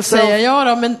 You're Och by Gud yourself. säger, ja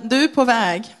då, men du är på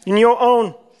väg. In your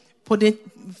own.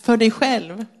 För dig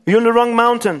själv. You're on the wrong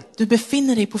mountain. Du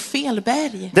befinner dig på fel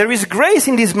berg. There is grace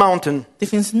in this mountain. Det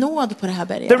finns nåd på det här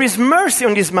berget. There is mercy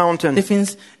on this mountain. Det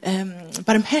finns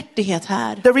barmhärtighet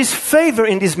här. There is favor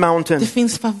in this mountain. Det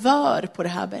finns favör på det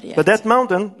här berget. But that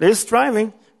mountain is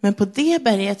striving. Men på det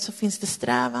berget så finns det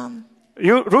strävan.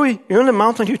 Rui, you're on the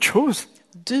mountain you chose.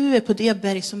 Du är på det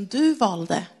berg som du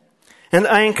valde. And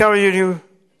I encourage you,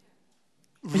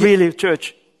 really,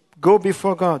 church, go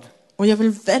before God. Och jag vill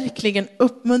verkligen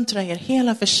uppmuntra er,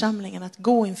 hela församlingen, att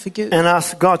gå inför Gud. And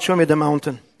ask God, show me the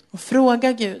mountain. Och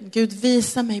fråga Gud, Gud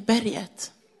visa mig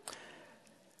berget.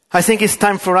 I think it's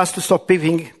time for us to stop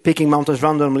picking mountains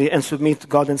randomly and submit to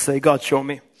God and say, God, show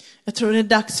me. Jag tror det är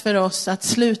dags för oss att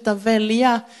sluta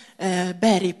välja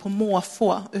berg på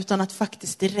måfå utan att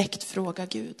faktiskt direkt fråga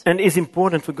Gud. And it's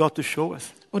important for God to show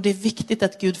us. Och det är viktigt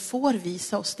att Gud får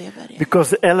visa oss det berget.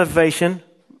 Because the elevation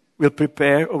will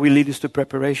prepare or will lead us to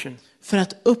preparation. För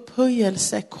att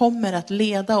upphöjelse kommer att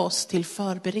leda oss till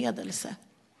förberedelse.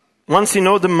 Once you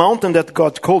know the mountain that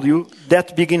God called you,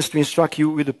 that begins to instruct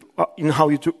you with in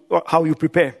how you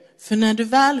prepare. För när du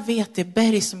väl vet det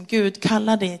berg som Gud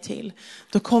kallar dig till,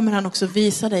 då kommer han också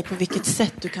visa dig på vilket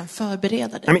sätt du kan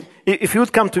förbereda dig. I mean, if you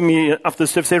would come to me after the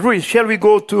service, say, Rui, shall we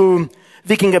go to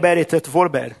Vikingaberget at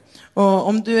Vårberg? Och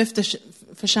om du efter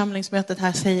församlingsmötet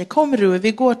här säger, kom Rui,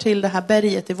 vi går till det här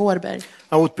berget i Vårberg. I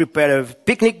would prepare a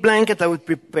picnic blanket, I would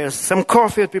prepare some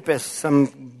coffee, I would prepare some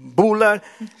bullar,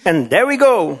 and there we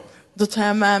go. Då tar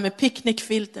jag med mig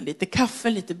picknickfilten, lite kaffe,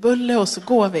 lite bulle och så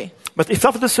går vi. But if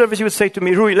after the service you would say to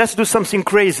me, Rui, let's do something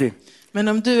crazy. Men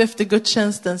om du efter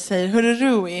gudstjänsten säger, hörru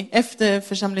Rui, efter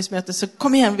församlingsmötet så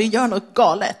kom igen, vi gör något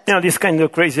galet. You know, these kind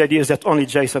of crazy ideas that only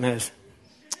Jason has.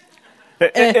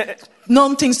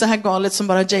 Någonting så här galet som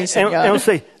bara Jason And gör.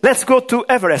 say, let's go to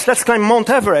Everest, let's climb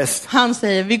Mount Everest. Han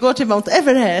säger, vi går till Mount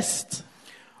Everest.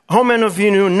 How many of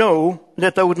you know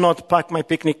that I would not pack my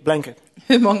picnic blanket?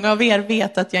 Hur många av er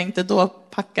vet att jag inte då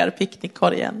packar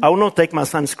picknickkorgen? I will not take my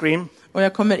sunscreen. Och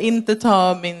jag kommer inte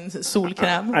ta min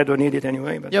solkräm. I don't need it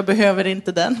anyway. But Jag behöver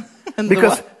inte den ändå.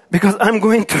 because I'm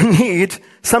going to need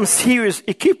some serious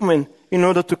equipment in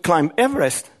order to climb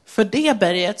Everest. För det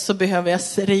berget så behöver jag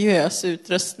seriös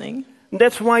utrustning.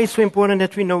 That's why it's so important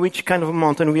that we know which kind of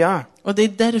mountain we are. Och det är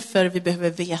därför vi behöver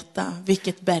veta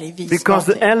vilket berg vi ska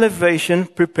Because the till. elevation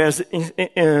prepares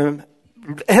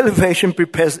elevation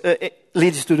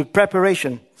leads to the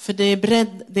preparation. För det är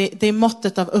det är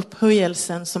måttet av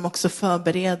upphöjelsen som också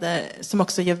som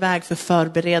också ger väg för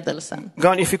förberedelsen.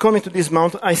 God, if you come into this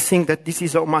mountain, I think that this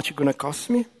is how much it's going to cost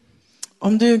me.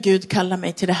 Om du, Gud, kallar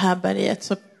mig till det här berget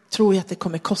så tror jag att det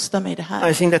kommer kosta mig det här.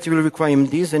 I think that you will require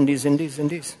this and this and this and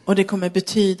this. Och det kommer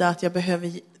betyda att jag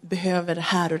behöver det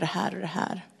här och det här och det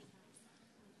här.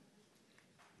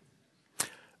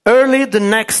 Early the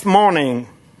next morning,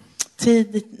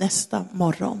 tidigt nästa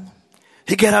morgon,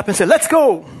 he get up and said, let's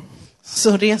go.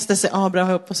 så reste sig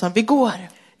Abraham upp och sa, vi går.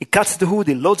 He cuts the wood,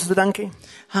 he loads the donkey.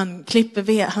 Han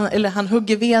klipper han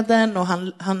hugger veden och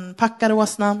han packar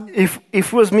åsnan. If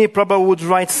it was me, probably would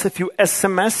write a few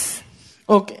SMS.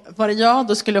 Och var det jag,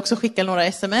 då skulle jag också skicka några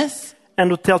SMS. And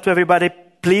would tell to everybody,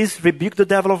 please rebuke the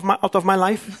devil out of my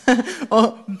life.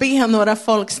 Och be några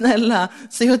folk, snälla,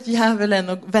 se åt djävulen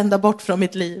och vända bort från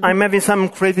mitt liv. I'm having some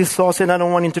crazy thoughts and I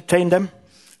don't want to entertain them.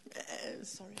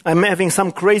 I'm having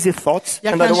some crazy thoughts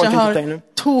and I don't want to entertain them. Jag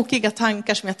kanske har tokiga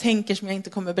tankar som jag inte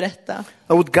kommer berätta.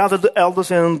 I would gather the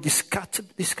elders and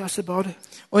discuss about it.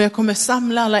 Och jag kommer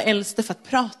samla alla äldste för att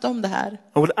prata om det här. I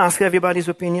would ask everybody's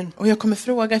opinion. Och jag kommer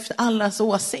fråga efter allas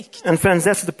åsikt. And friends,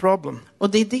 that's the problem. Och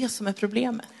det är det som är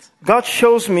problemet. God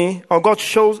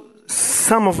shows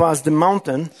some of us the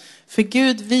mountain. För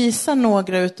Gud visar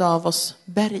några utav oss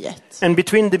berget. And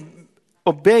between the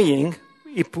obeying,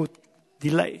 he put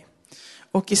delay.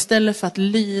 Och istället för att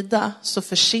lyda så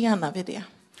försenar vi det.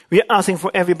 We are asking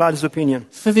for everybody's opinion.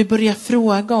 För vi börjar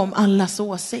fråga om allas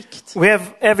åsikt. We have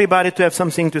everybody to have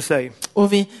something to say.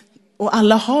 Och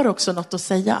alla har också något att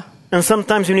säga. And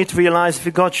sometimes you need to realize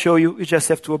if God show you, you just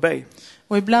have to obey.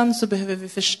 Och ibland så behöver vi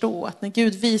förstå att när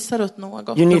Gud visar åt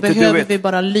något, då behöver vi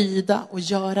bara lyda och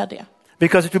göra det.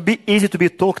 Because it will be easy to be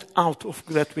talked out of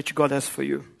that which God has for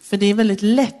you. För det är väldigt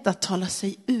lätt att tala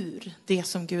sig ur det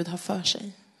som Gud har för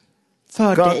sig.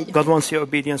 För dig. God wants your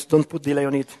obedience. Don't put delay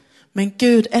on it. Men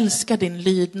Gud älskar din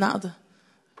lydnad.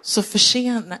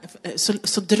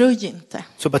 Så dröj inte.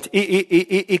 So, but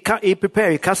he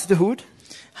prepare. He cuts the wood.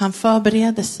 Han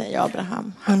förbereder sig,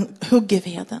 Abraham. Han hugger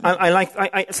veden.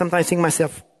 I sometimes think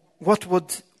myself, what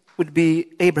would be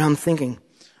Abraham thinking?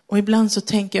 Och ibland så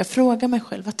frågar mig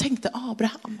själv, vad tänkte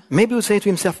Abraham? Maybe he would say to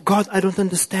himself, God, I don't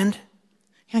understand.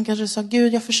 Han kanske sa,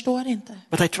 Gud, jag förstår inte.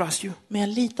 But I trust you. Men jag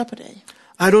litar på dig.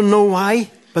 I don't know why,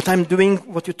 but I'm doing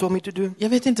what you told me to do. Jag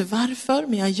vet inte varför,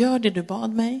 men jag gör det du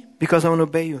bad mig. Because I want to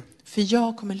obey you. För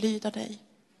jag kommer lyda dig.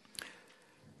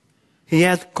 He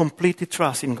had complete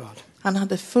trust in God. Han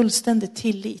hade fullständig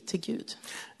tillit till Gud.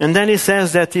 And then he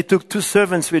says that he took 2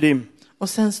 servants with him. Och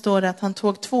sen står det att han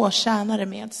tog 2 tjänare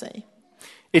med sig.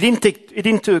 It didn't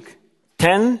take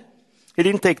 10. He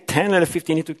didn't take 10 or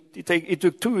 15. He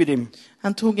took 2 with him.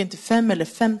 Han tog inte 5 eller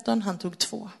 15, han tog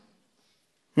 2.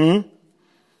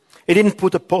 He didn't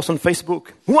put a post on Facebook.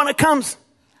 Who wanna comes?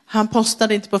 Han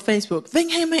postade inte på Facebook.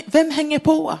 Vem hänger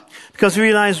på? Because we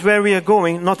realize where we are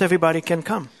going, not everybody can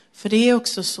come. För det är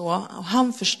också så, och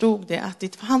han förstod det, att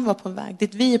dit han var på väg,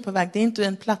 dit vi är på väg, det är inte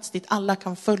en plats dit alla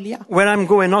kan följa. Where I'm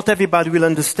going, not everybody will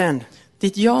understand.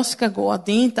 Dit jag ska gå,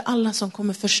 det är inte alla som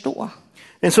kommer förstå.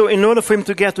 And so in order for him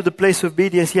to get to the place of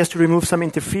obedience, he has to remove some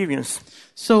interference.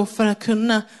 Så för att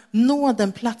kunna nå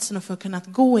den platsen och för att kunna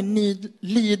gå i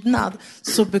lydnad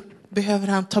så behöver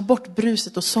han ta bort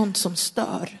bruset och sånt som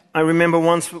stör. I remember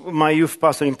once my youth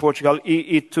pastor in Portugal,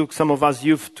 he took some of us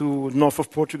youth to north of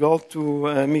Portugal to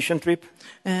a mission trip.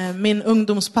 Min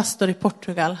ungdomspastor i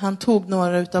Portugal, han tog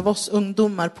några utav oss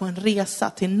ungdomar på en resa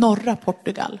till norra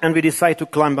Portugal. And we decided to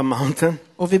climb a mountain.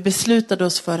 Och vi beslutade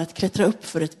oss för att klättra upp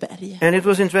för ett berg. And it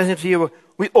was interesting to hear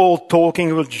we all talking,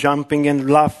 we were jumping and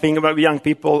laughing about young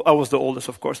people. I was the oldest,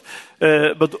 of course,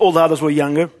 but all the others were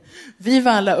younger. Vi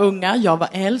var alla unga, jag var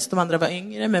äldst, de andra var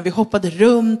yngre, men vi hoppade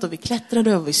runt och vi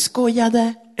klättrade och vi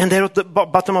skojade. And there at the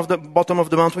bottom of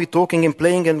the mountain, we talking and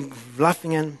playing and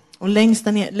laughing and. Och längst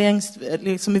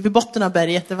liksom vid botten av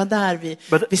berget, det var där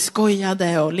vi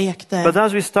skojade och lekte. But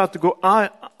as we start to go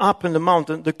up in the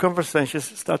mountain, the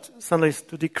conversations start suddenly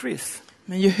to decrease.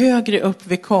 Men ju högre upp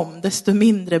vi kom, desto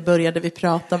mindre började vi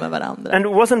prata med varandra. And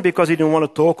it wasn't because we didn't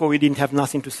want to talk or we didn't have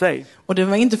nothing to say. Och det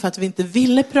var inte för att vi inte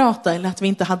ville prata eller att vi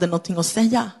inte hade någonting att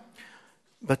säga.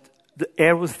 But the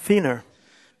air was thinner.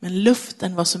 Men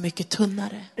luften var så mycket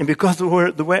tunnare. And because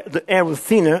the air was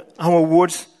thinner, our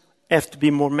words have to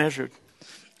be more measured.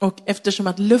 Och eftersom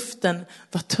att luften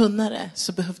var tunnare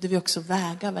så behövde vi också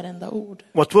väga varenda ord.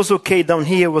 What was okay down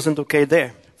here wasn't okay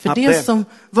there. För det som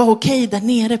var okej där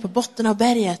nere på botten av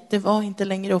berget, det var inte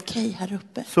längre okej här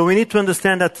uppe. So we need to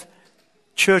understand that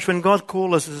church, when God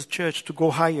calls us as a church to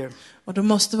go higher, Och då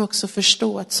måste vi också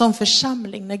förstå att som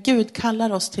församling, när Gud kallar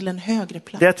oss till en högre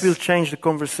plats, that will change the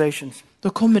conversations. då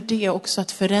kommer det också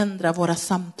att förändra våra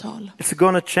samtal. It's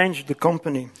going to change the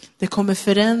company. Det kommer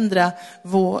förändra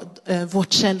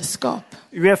vårt sällskap.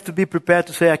 You have to be prepared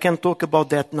to say, I can't talk about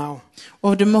that now.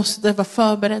 Och du måste vara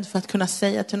förberedd för att kunna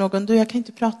säga till någon, jag kan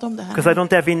inte prata om det Because I här.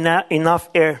 don't have enough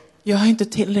air Jag har inte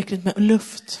tillräckligt med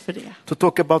luft för det. to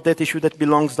talk about that issue that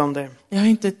belongs down there. Jag har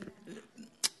inte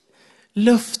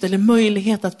luft eller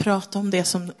möjlighet att prata om det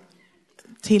som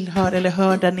tillhör eller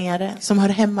hör där nere, som hör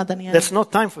hemma där nere. That's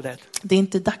not time for that. Det är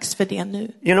inte dags för det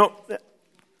nu.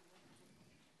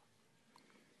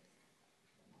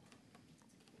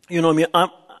 You know me,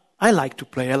 I like to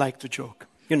play, I like to joke.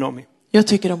 You know me. Jag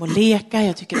tycker om att leka,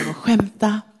 jag tycker om att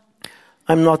skämta.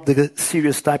 I'm not the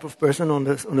serious type of person on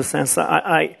the sense.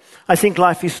 I think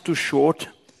life is too short.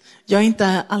 Jag är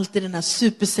inte alltid den här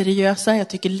superseriösa. Jag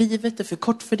tycker livet är för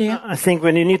kort för det. I think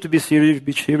when you need to be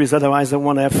serious. Otherwise I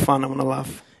want to have fun, I want to laugh.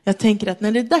 Jag tänker att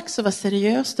när det är dags att vara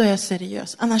seriös, då är jag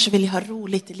seriös. Annars vill jag ha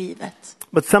roligt i livet.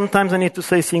 But sometimes I need to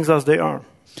say things as they are.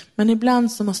 Men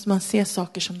ibland så måste man se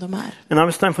saker som de är. And now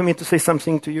it's time for me to say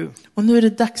something to you. Och nu är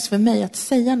det dags för mig att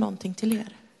säga någonting till er.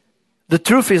 The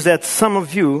truth is that some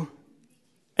of you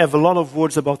have a lot of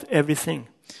words about everything.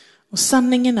 Och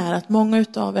sanningen är att många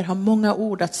utav er har många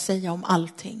ord att säga om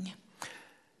allting.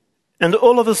 And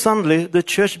all of a sudden, the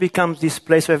church becomes this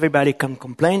place where everybody can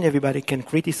complain, everybody can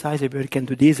criticize, everybody can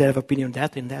do this, have opinion on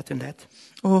that and that and that.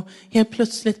 Och helt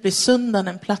plötsligt blir söndagen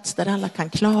en plats där alla kan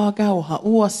klaga och ha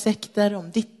åsikter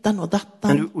om dittan och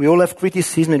dattan. And we all have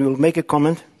criticism and we'll make a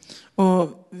comment.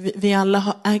 Och vi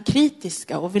alla är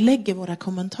kritiska och vi lägger våra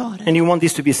kommentarer. And you want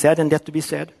this to be said and that to be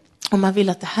said. Och man vill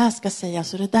att det här ska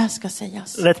sägas och det där ska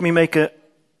sägas. Let me make an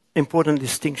important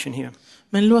distinction here.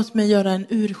 Men låt mig göra en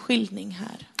urskiljning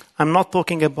här. I'm not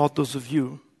talking about those of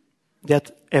you that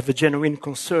have a genuine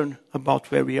concern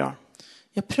about where we are.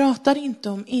 Jag pratar inte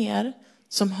om er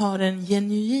som har en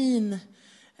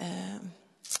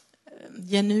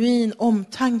genuin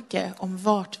omtanke om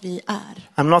vart vi är.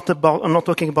 I'm not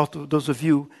talking about those of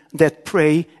you that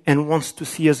pray and wants to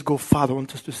see us go farther,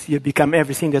 wants us to see us become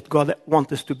everything that God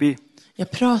wants us to be.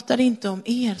 Jag pratar inte om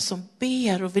er som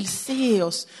ber och vill se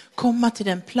oss komma till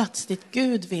den plats dit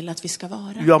Gud vill att vi ska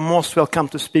vara. You are most welcome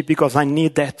to speak because I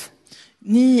need that.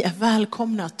 Ni är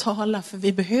välkomna att tala för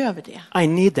vi behöver det. I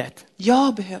need that.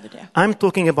 Jag behöver det. I'm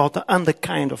talking about the other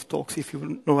kind of talks, if you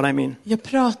know what I mean. Jag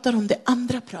pratar om det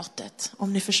andra pratet,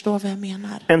 om ni förstår vad jag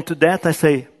menar. And to that I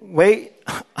say, wait,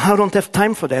 I don't have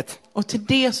time for that. Och till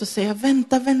det så säger jag,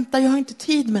 vänta, jag har inte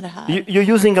tid med det här.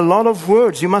 You're using a lot of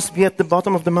words. You must be at the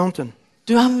bottom of the mountain.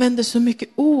 Du använder så mycket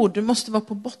ord, du måste vara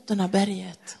på botten av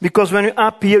berget. Because when you're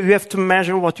up here, you have to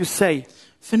measure what you say.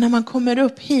 För när man kommer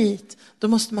upp hit, då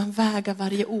måste man väga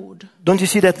varje ord. Don't you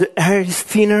see that the air is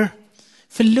thinner?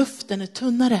 För luften är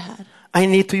tunnare här. I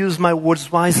need to use my words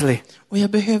wisely. Och jag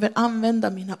behöver använda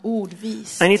mina ord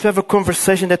vist. I need to have a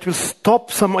conversation that will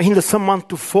hinder someone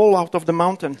to fall out of the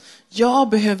mountain. Jag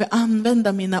behöver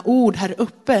använda mina ord här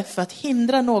uppe för att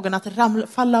hindra någon att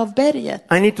falla av berget.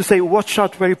 I need to say, watch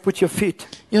out where you put your feet.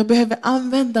 Jag behöver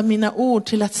använda mina ord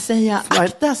till att säga,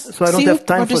 aktas, so I don't se have upp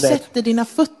time var du for that. sätter dina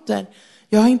fötter.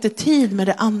 Jag har inte tid med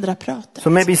det andra pratet. So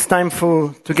maybe it's time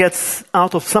to get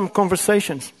out of some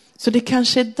conversations. Så det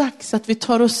kanske är dags att vi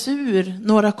tar oss ur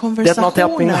några That's not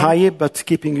helping konversationer. higher, but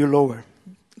keeping you lower.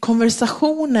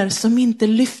 Konversationer som inte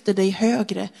lyfter dig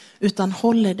högre utan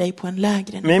håller dig på en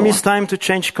lägre Maybe nivå. it's time to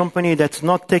change company that's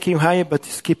not taking you higher, but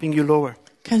is keeping you lower.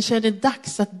 Kanske är det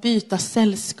dags att byta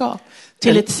sällskap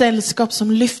till ett sällskap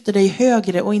som lyfter dig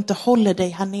högre och inte håller dig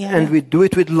här nere. And we do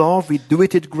it with love, we do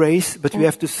it with grace, but we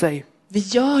have to say, Vi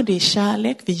gör det i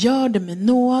kärlek, vi gör det med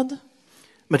nåd.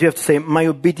 but you have to say, my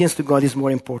obedience to God is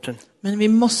more important Men vi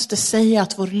måste säga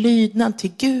att vår lydnad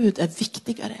till Gud är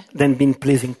viktigare than being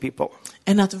pleasing people.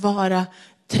 än att vara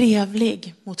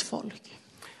trevlig mot folk.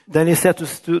 Then he said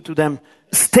to them,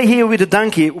 stay here with the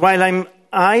donkey while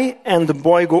I and the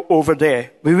boy go over there.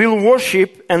 We will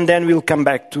worship and then we'll come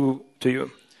back to you.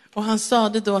 Och han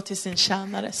sade då till sin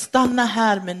tjänare, stanna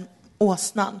här med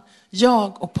åsnan.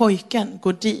 Jag och pojken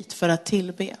går dit för att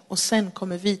tillbe och sen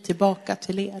kommer vi tillbaka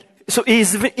till er. So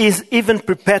he's even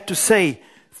prepared to say,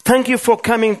 thank you for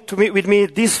coming with me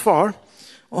this far.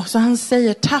 Och så han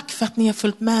säger, tack för att ni har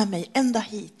följt med mig ända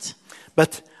hit.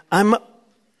 But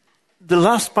the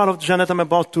last part of the journey I'm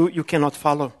about to, you cannot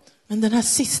follow. Men den här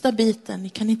sista biten, ni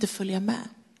kan inte följa med.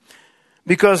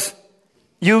 Because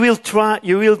you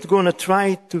will gonna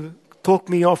try to talk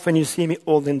me off when you see me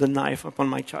holding the knife upon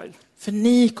my child. För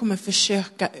ni kommer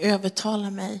försöka övertala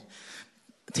mig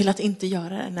till att inte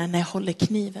göra det när jag håller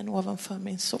kniven ovanför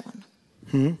min son.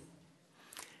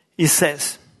 He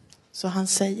says, Så han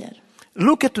säger,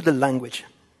 look at the language.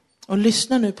 och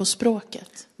lyssna nu på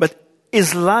språket. But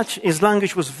his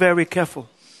language was very careful.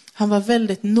 Han var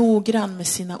väldigt noggrann med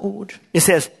sina ord. He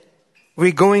says,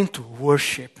 we're going to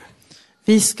worship.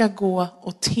 Vi ska gå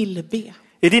och tillbe.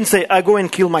 He didn't say, I go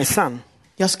and kill my son.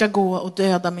 Jag ska gå och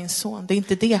döda min son. Det är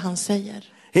inte det han säger.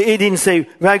 He didn't say,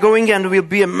 we're going and will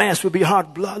be a mess, will be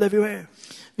hard blood everywhere.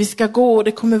 Vi ska gå och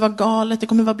det kommer vara galet, det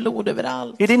kommer vara blod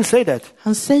överallt. He didn't say that.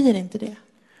 Han säger inte det.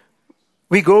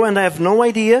 We go and I have no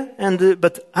idea,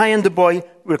 but I and the boy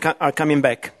are coming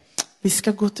back. Vi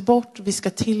ska gå bort, vi ska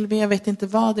tillbe, jag vet inte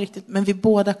vad riktigt, men vi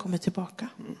båda kommer tillbaka.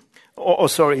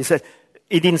 Sorry,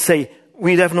 he didn't say,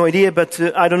 we have no idea, but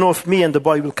I don't know if me and the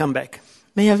boy will come back.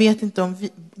 Men jag vet inte om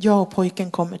jag och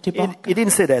pojken kommer tillbaka. He didn't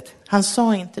say that. Han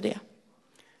sa inte det.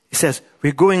 He says,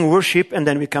 we're going worship and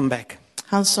then we come back.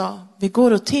 Han sa, vi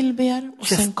går och tillber och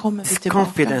sen kommer vi tillbaka.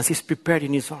 Confidence is prepared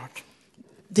in his heart.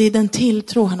 Det är den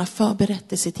tilltro han har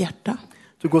förberett i sitt hjärta.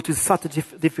 To go to such a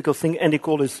difficult thing and he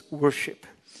calls it worship.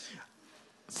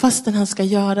 Fastän han ska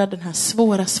göra den här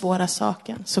svåra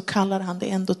saken så kallar han det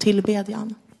ändå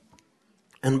tillbedjan.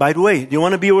 And by the way, do you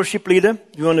want to be a worship leader? Do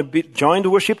you want to join the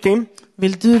worship team?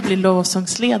 Vill du bli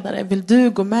lovsångsledare? Vill du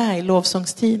gå med i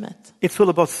lovsångsteamet? It's all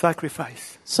about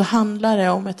sacrifice. Så handlar det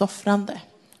om ett offrande.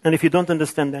 And if you don't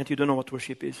understand that, you don't know what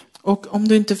worship is. Och om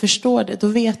du inte förstår det, då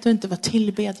vet du inte vad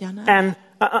tillbedjan är.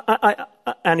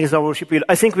 And is our worship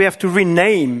leader. I think we have to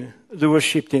rename the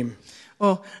worship team.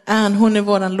 Och Ann, hon är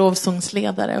våran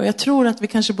lovsångsledare. Och jag tror att vi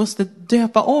kanske måste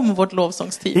döpa om vårt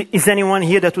lovsångsteam. Is anyone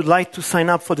here that would like to sign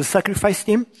up for the sacrifice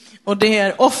team? Och det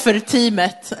är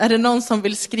offerteamet. Är det någon som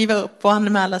vill skriva upp och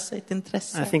anmäla sig till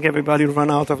intresse? I think everybody will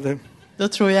run out of them. Då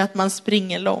tror jag att man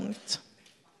springer långt.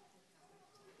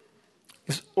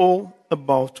 It's all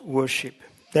about worship.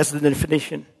 That's the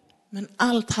definition. Men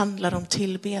allt handlar om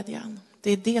tillbedjan.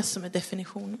 Det är det som är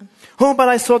definitionen. Oh,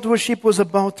 but I thought worship was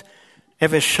about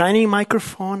have a shining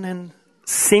microphone and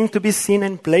sing to be seen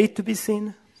and play to be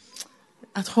seen.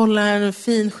 Att hålla en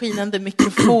fin skinande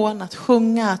mikrofon, att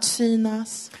sjunga, att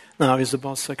synas. No, it's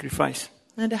about sacrifice.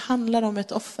 Nej, det handlar om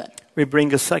ett offer. We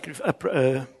bring a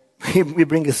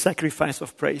sacrifice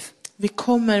of praise. Vi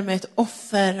kommer med ett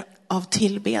offer av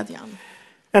tillbedjan.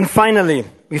 And finally,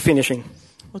 we're finishing.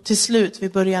 Och till slut, vi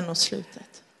börjar nå slutet.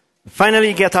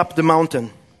 Finally get up the mountain.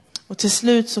 Och till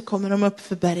slut så kommer de upp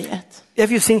för berget.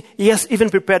 Have you seen, yes, even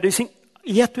prepared, you think,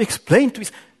 you have to explain to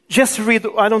his, just read,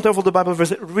 I don't have all the Bible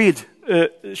verses, read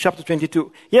chapter 22.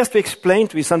 He has to explain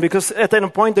to his son, because at any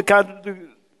point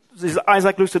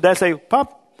Isaac looks to dad and say,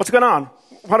 Pop, what's going on?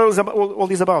 What is all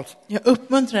this about? Jag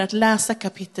uppmuntrar att läsa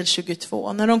kapitel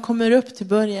 22. När de kommer upp till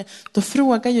början, då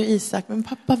frågar ju Isak, men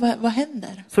pappa, vad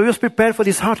händer? So he was prepared for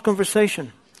this hard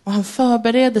conversation. Och han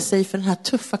förbereder sig för den här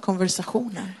tuffa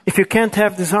konversationen. If you can't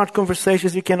have these hard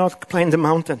conversations, you cannot climb the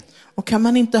mountain. Och kan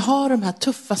man inte ha de här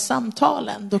tuffa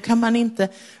samtalen, då kan man inte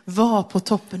vara på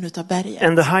toppen utav berget.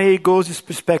 And the higher it goes, his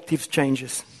perspective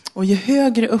changes. Och ju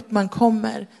högre upp man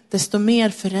kommer, desto mer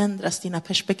förändras dina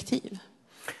perspektiv.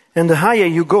 And the higher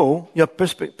you go, your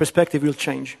perspective will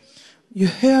change. Ju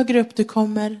högre upp du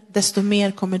kommer, desto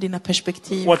mer kommer dina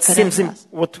perspektiv förändras.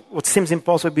 What seems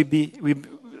impossible will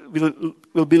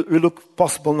look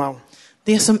possible now.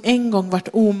 Det som en gång varit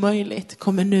omöjligt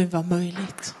kommer nu vara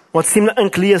möjligt. What seemed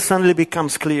unclear suddenly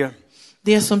becomes clear.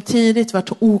 Det som tidigt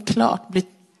varit oklart blir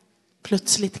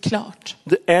plötsligt klart.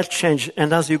 The air change,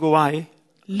 and as you go high,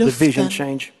 the vision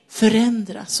change.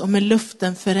 Förändras, och med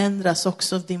luften förändras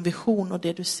också din vision och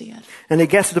det du ser. And he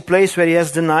gets to the place where he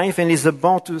has the knife and he's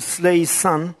about to slay his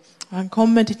son. Och han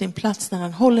kommer till din plats när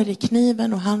han håller i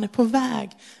kniven och han är på väg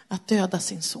att döda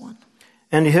sin son.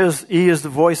 And he hears the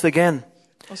voice again.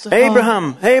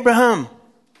 Abraham, Abraham.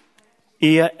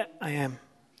 Here I am.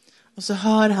 Och så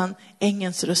hör han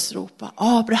ängelns röst ropa,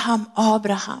 Abraham,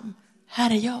 Abraham,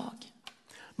 här är jag.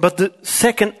 But the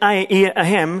second here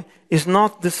I am is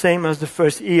not the same as the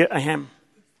first here I am.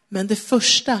 Men det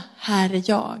första, här är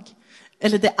jag,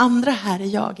 eller det andra, här är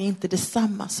jag, är inte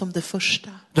detsamma som det första.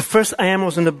 The first I am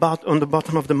was on the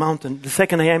bottom of the mountain. The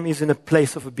second I am is in a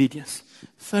place of obedience.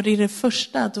 För i det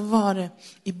första, då var det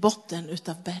i botten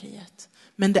utav berget.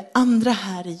 Men det andra,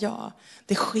 här är jag,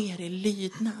 det sker i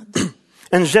lydnad.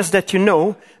 And just that you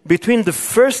know, between the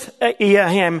first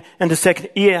here I am and the second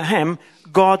here I am,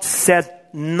 God said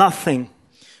nothing.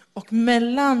 Och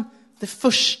mellan det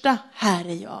första, här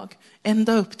är jag,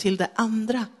 ända upp till det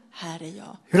andra, här är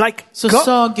jag, Like, så God?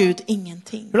 sa Gud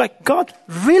ingenting. You're like, God,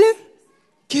 really?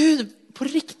 Gud, på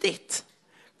riktigt?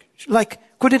 Like,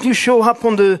 couldn't you show up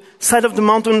on the side of the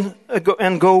mountain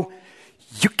and go,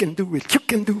 You can do it, you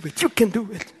can do it, you can do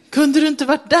it. Kunde du inte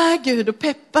varit där, Gud, och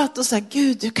peppat och sagt,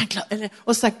 Gud, du kan klara det.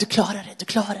 Och sagt, du klarar det, du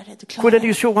klarar det, du klarar Couldn't det.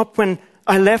 you show up when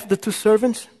I left the 2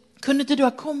 servants? Kunde inte du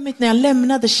ha kommit när jag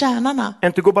lämnade tjänarna?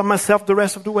 And to go by myself the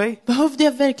rest of the way? Behövde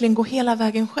jag verkligen gå hela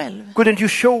vägen själv? Couldn't you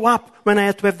show up when I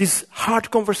had to have this hard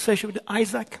conversation with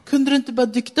Isaac? Kunde du inte bara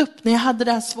dykt upp när jag hade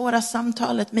det här svåra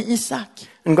samtalet med Isak?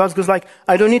 And God goes like,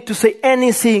 I don't need to say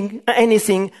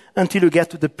anything until you get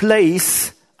to the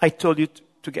place I told you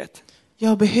to get.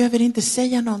 Jag behöver inte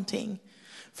säga någonting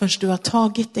förrän du har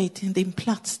tagit dig till din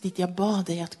plats dit jag bad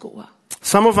dig att gå.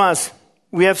 Some of us,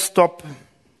 we have stopped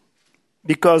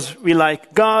because we like,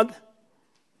 God,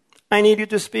 I need you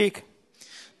to speak.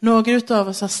 Några av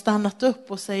oss har stannat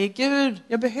upp och säger, Gud,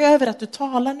 jag behöver att du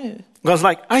talar nu. God's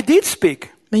like, I did speak.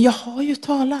 Men jag har ju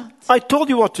talat. I told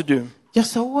you what to do. Jag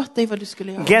sa åt dig vad du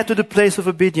skulle göra. Get to the place of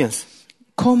obedience.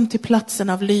 Kom till platsen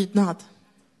av lydnad.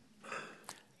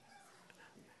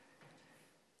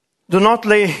 Do not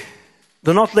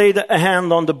lay a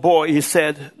hand on the boy, he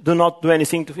said. Do not do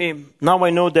anything to him. Now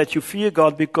I know that you fear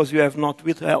God because you have not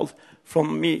withheld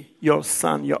from me your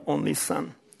son, your only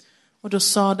son. Och då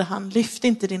sade han, lyft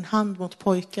inte din hand mot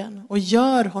pojken och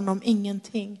gör honom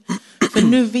ingenting. För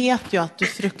nu vet jag att du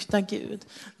fruktar Gud.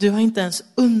 Du har inte ens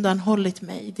undanhållit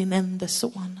mig, din enda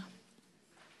son.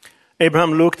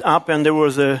 Abraham looked up and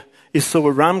he saw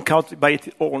a ram caught by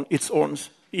its horns.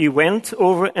 He went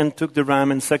over and took the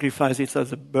ram and sacrificed it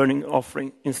as a burning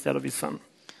offering instead of his son.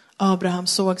 Abraham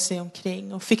såg sig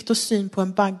omkring och fick då syn på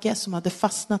en bagge som hade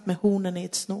fastnat med hornen i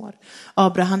ett snår.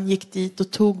 Abraham gick dit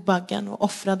och tog baggen och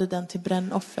offrade den till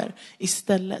brännoffer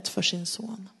istället för sin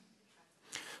son.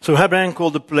 So Abraham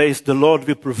called the place the Lord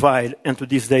will provide, and to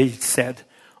this day it said,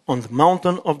 on the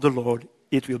mountain of the Lord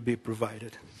it will be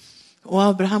provided. Och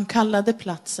Abraham kallade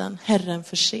platsen Herren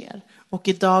förser. Och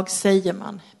idag säger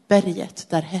man berget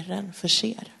där Herren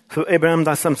förser. So Abraham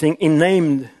does something, he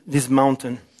named this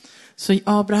mountain. Så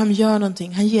Abraham gör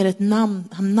någonting, han ger ett namn,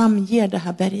 han namnger det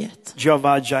här berget.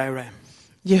 Jehovah Jireh.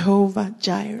 Jehova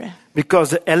Jireh.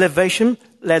 Because the elevation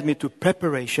led me to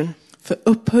preparation. För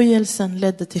upphöjelsen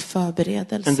ledde till And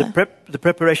förberedelse. the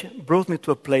preparation brought me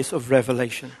to a place of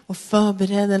revelation. Och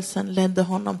förberedelsen ledde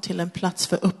honom till en plats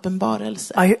för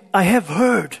uppenbarelse. I have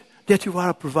heard that you are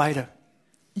a provider.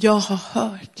 Jag har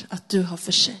hört att du har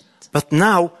försett. But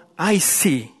now I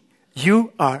see you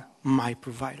are my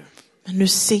provider. Men nu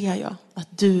ser jag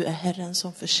att du är Herren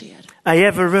som förser. I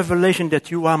have a revelation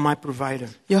that you are my provider.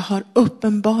 Jag har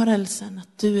uppenbarelsen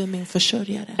att du är min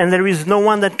försörjare. And there is no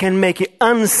one that can make it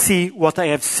unsee what I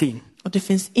have seen. Och det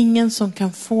finns ingen som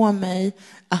kan få mig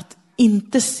att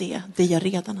inte se det jag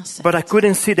redan har sett. But I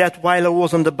couldn't see that while I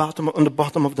was on the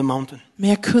bottom of the mountain. Men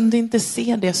jag kunde inte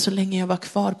se det så länge jag var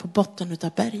kvar på botten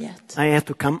utav berget. I had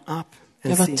to come up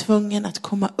Jag and var see. tvungen att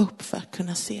komma upp för att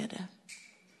kunna se det.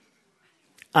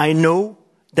 I know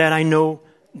that I know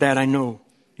that I know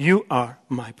you are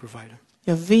my provider.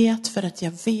 Jag vet för att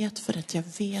jag vet för att jag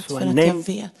vet So för I att name- jag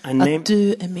vet I name- att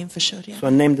du är min So försörjare.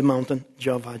 I named the mountain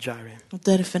Jehovah Jireh. Och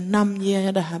därför namnger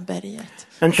jag det här berget.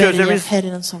 And church, there Berget is-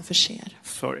 Herren som förser.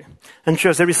 Sorry. And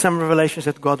church, there is some revelations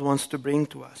that God wants to bring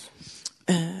to us.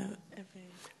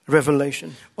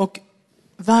 Revelation. Och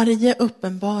varje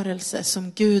uppenbarelse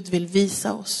som Gud vill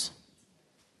visa oss.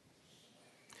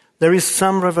 There is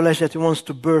some revelation that he wants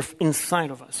to birth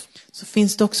inside of us. Så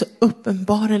finns det också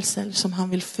uppenbarelser som han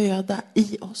vill föda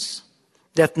i oss.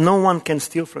 That no one can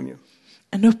steal from you.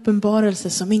 En uppenbarelse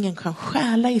som ingen kan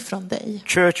stjäla ifrån dig.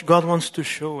 Church, God wants to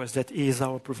show us that he is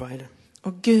our provider.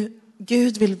 Och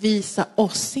Gud vill visa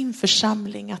oss, sin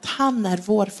församling, att han är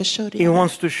vår He försörjare.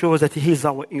 wants to show us that he is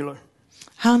our healer.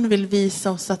 Han vill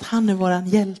visa oss att han är våran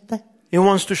hjälte. He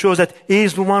wants to show us that he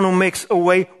is the one who makes a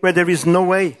way where there is no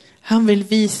way. Han vill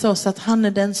visa oss att han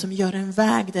är den som gör en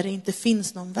väg där det inte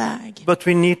finns någon väg. But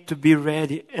we need to be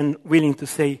ready and willing to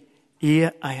say,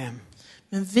 here I am.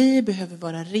 Men vi behöver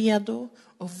vara redo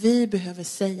och vi behöver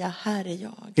säga, här är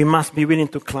jag. We must be willing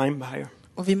to climb higher.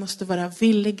 Och vi måste vara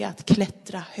villiga att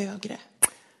klättra högre.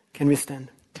 Can we stand?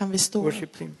 Kan vi stå?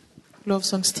 Worship team.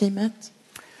 Lovsångsteamet.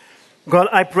 God,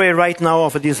 I pray right now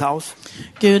over this house.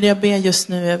 Gud, jag ber just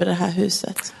nu över det här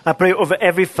huset. I pray over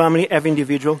every family, every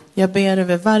individual. Jag ber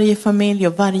över varje familj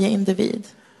och varje individ.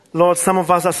 Lord, some of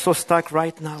us are so stuck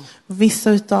right now.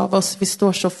 Vissa utav oss, vi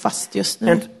står så fast just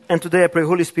nu. And today I pray,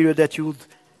 Holy Spirit, that you would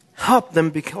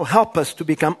help us to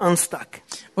become unstuck.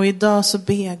 Och idag så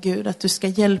ber jag Gud att du ska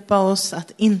hjälpa oss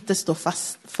att inte stå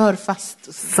för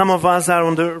fast. Some of us are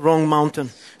on the wrong mountain.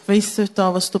 Vissa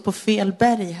utav oss står på fel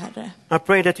berg, Herre. I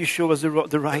pray that you show us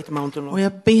the right mountain, Lord. Och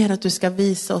jag ber att du ska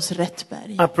visa oss rätt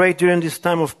berg. I pray during this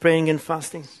time of praying and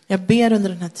fasting Jag ber under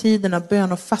den här tiden av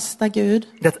bön och fasta, Gud,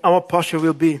 that our posture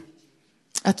will be,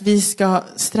 att vi ska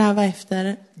sträva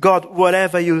efter God,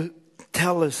 whatever you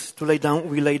tell us to lay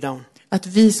down, we lay down. att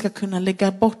vi ska kunna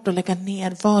lägga bort och lägga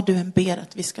ner vad du än ber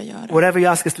att vi ska göra. Whatever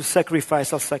you ask us to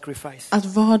sacrifice, I'll sacrifice. Att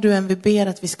vad du än vi ber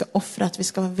att vi ska offra, att vi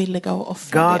ska vara villiga att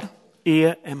offra God, det.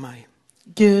 here am I.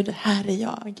 Gud, här är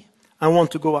jag. I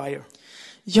want to go higher.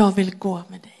 Jag vill gå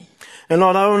med dig. And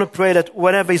Lord, I want to pray that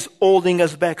whatever is holding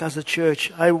us back as a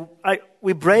church,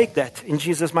 we break that in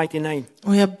Jesus' mighty name.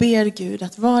 Och jag ber Gud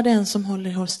att vad det än som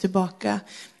håller oss tillbaka,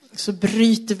 så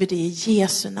bryter vi det i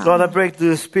Jesu namn. Lord, I break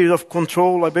the spirit of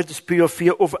control. I break the spirit of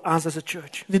fear over us as a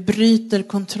church. Vi bryter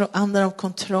andar av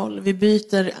kontroll. Vi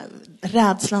bryter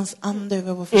rädslans ande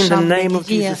över vår församling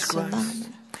i Jesu namn.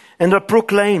 And I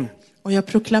proclaim Och jag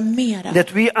proklamerar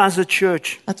that we as a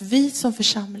church, att vi som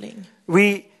församling,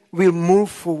 we will move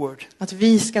forward. att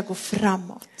vi ska gå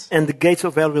framåt. And the gates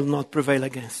of hell will not prevail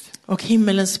against. Och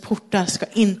himmelens portar ska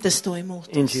inte stå emot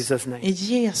In oss. Jesus' name. I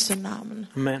Jesu namn.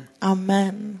 Amen.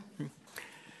 Amen.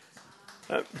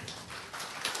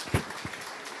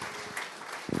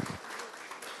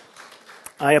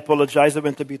 I apologize, I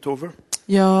went a bit over.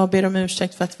 Jag ber om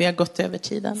ursäkt för att vi har gått över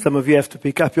tiden. Some of you have to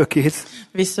pick up your kids.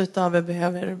 Vissa utav er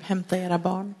behöver hämta era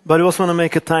barn. But I also want to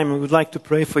make a time. We would like to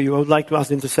pray for you. I would like to ask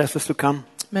the intercessors to come.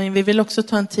 Men vi vill också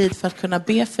ta en tid för att kunna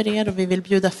be för er, och vi vill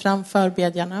bjuda fram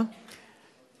förbedjarna.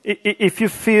 If you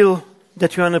feel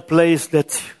that you're in a place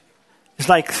that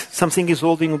it's like something is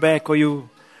holding you back, or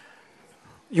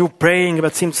you're praying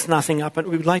but seems nothing up, and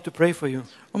we would like to pray for you.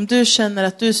 Om du känner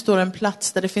att du står en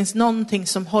plats där det finns någonting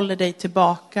som håller dig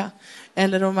tillbaka,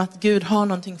 eller om att Gud har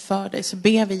någonting för dig, så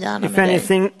ber vi gärna med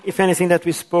dig. If anything that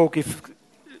we spoke,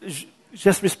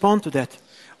 just respond to that.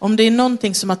 Om det är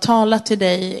någonting som har talat till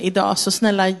dig idag, så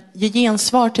snälla ge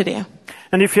gensvar till det.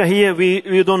 And if you're here,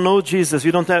 you don't know Jesus,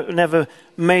 you never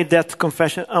made that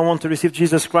confession, I want to receive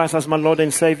Jesus Christ as my Lord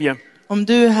and Savior. Om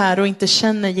du är här och inte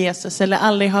känner Jesus, eller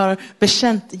aldrig har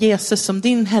bekänt Jesus som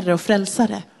din Herre och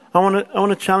frälsare, I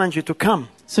want to challenge you to come.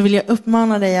 så vill jag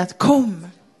uppmana dig att kom.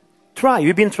 Try.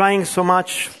 You've been trying so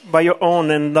much by your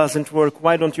own and doesn't work.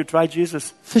 Why don't you try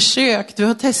Jesus? Försök. Du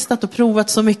har testat och provat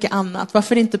så mycket annat.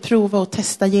 Varför inte prova och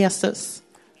testa Jesus?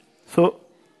 So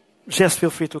just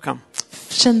feel free to come.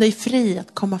 Känn dig fri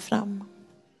att komma fram.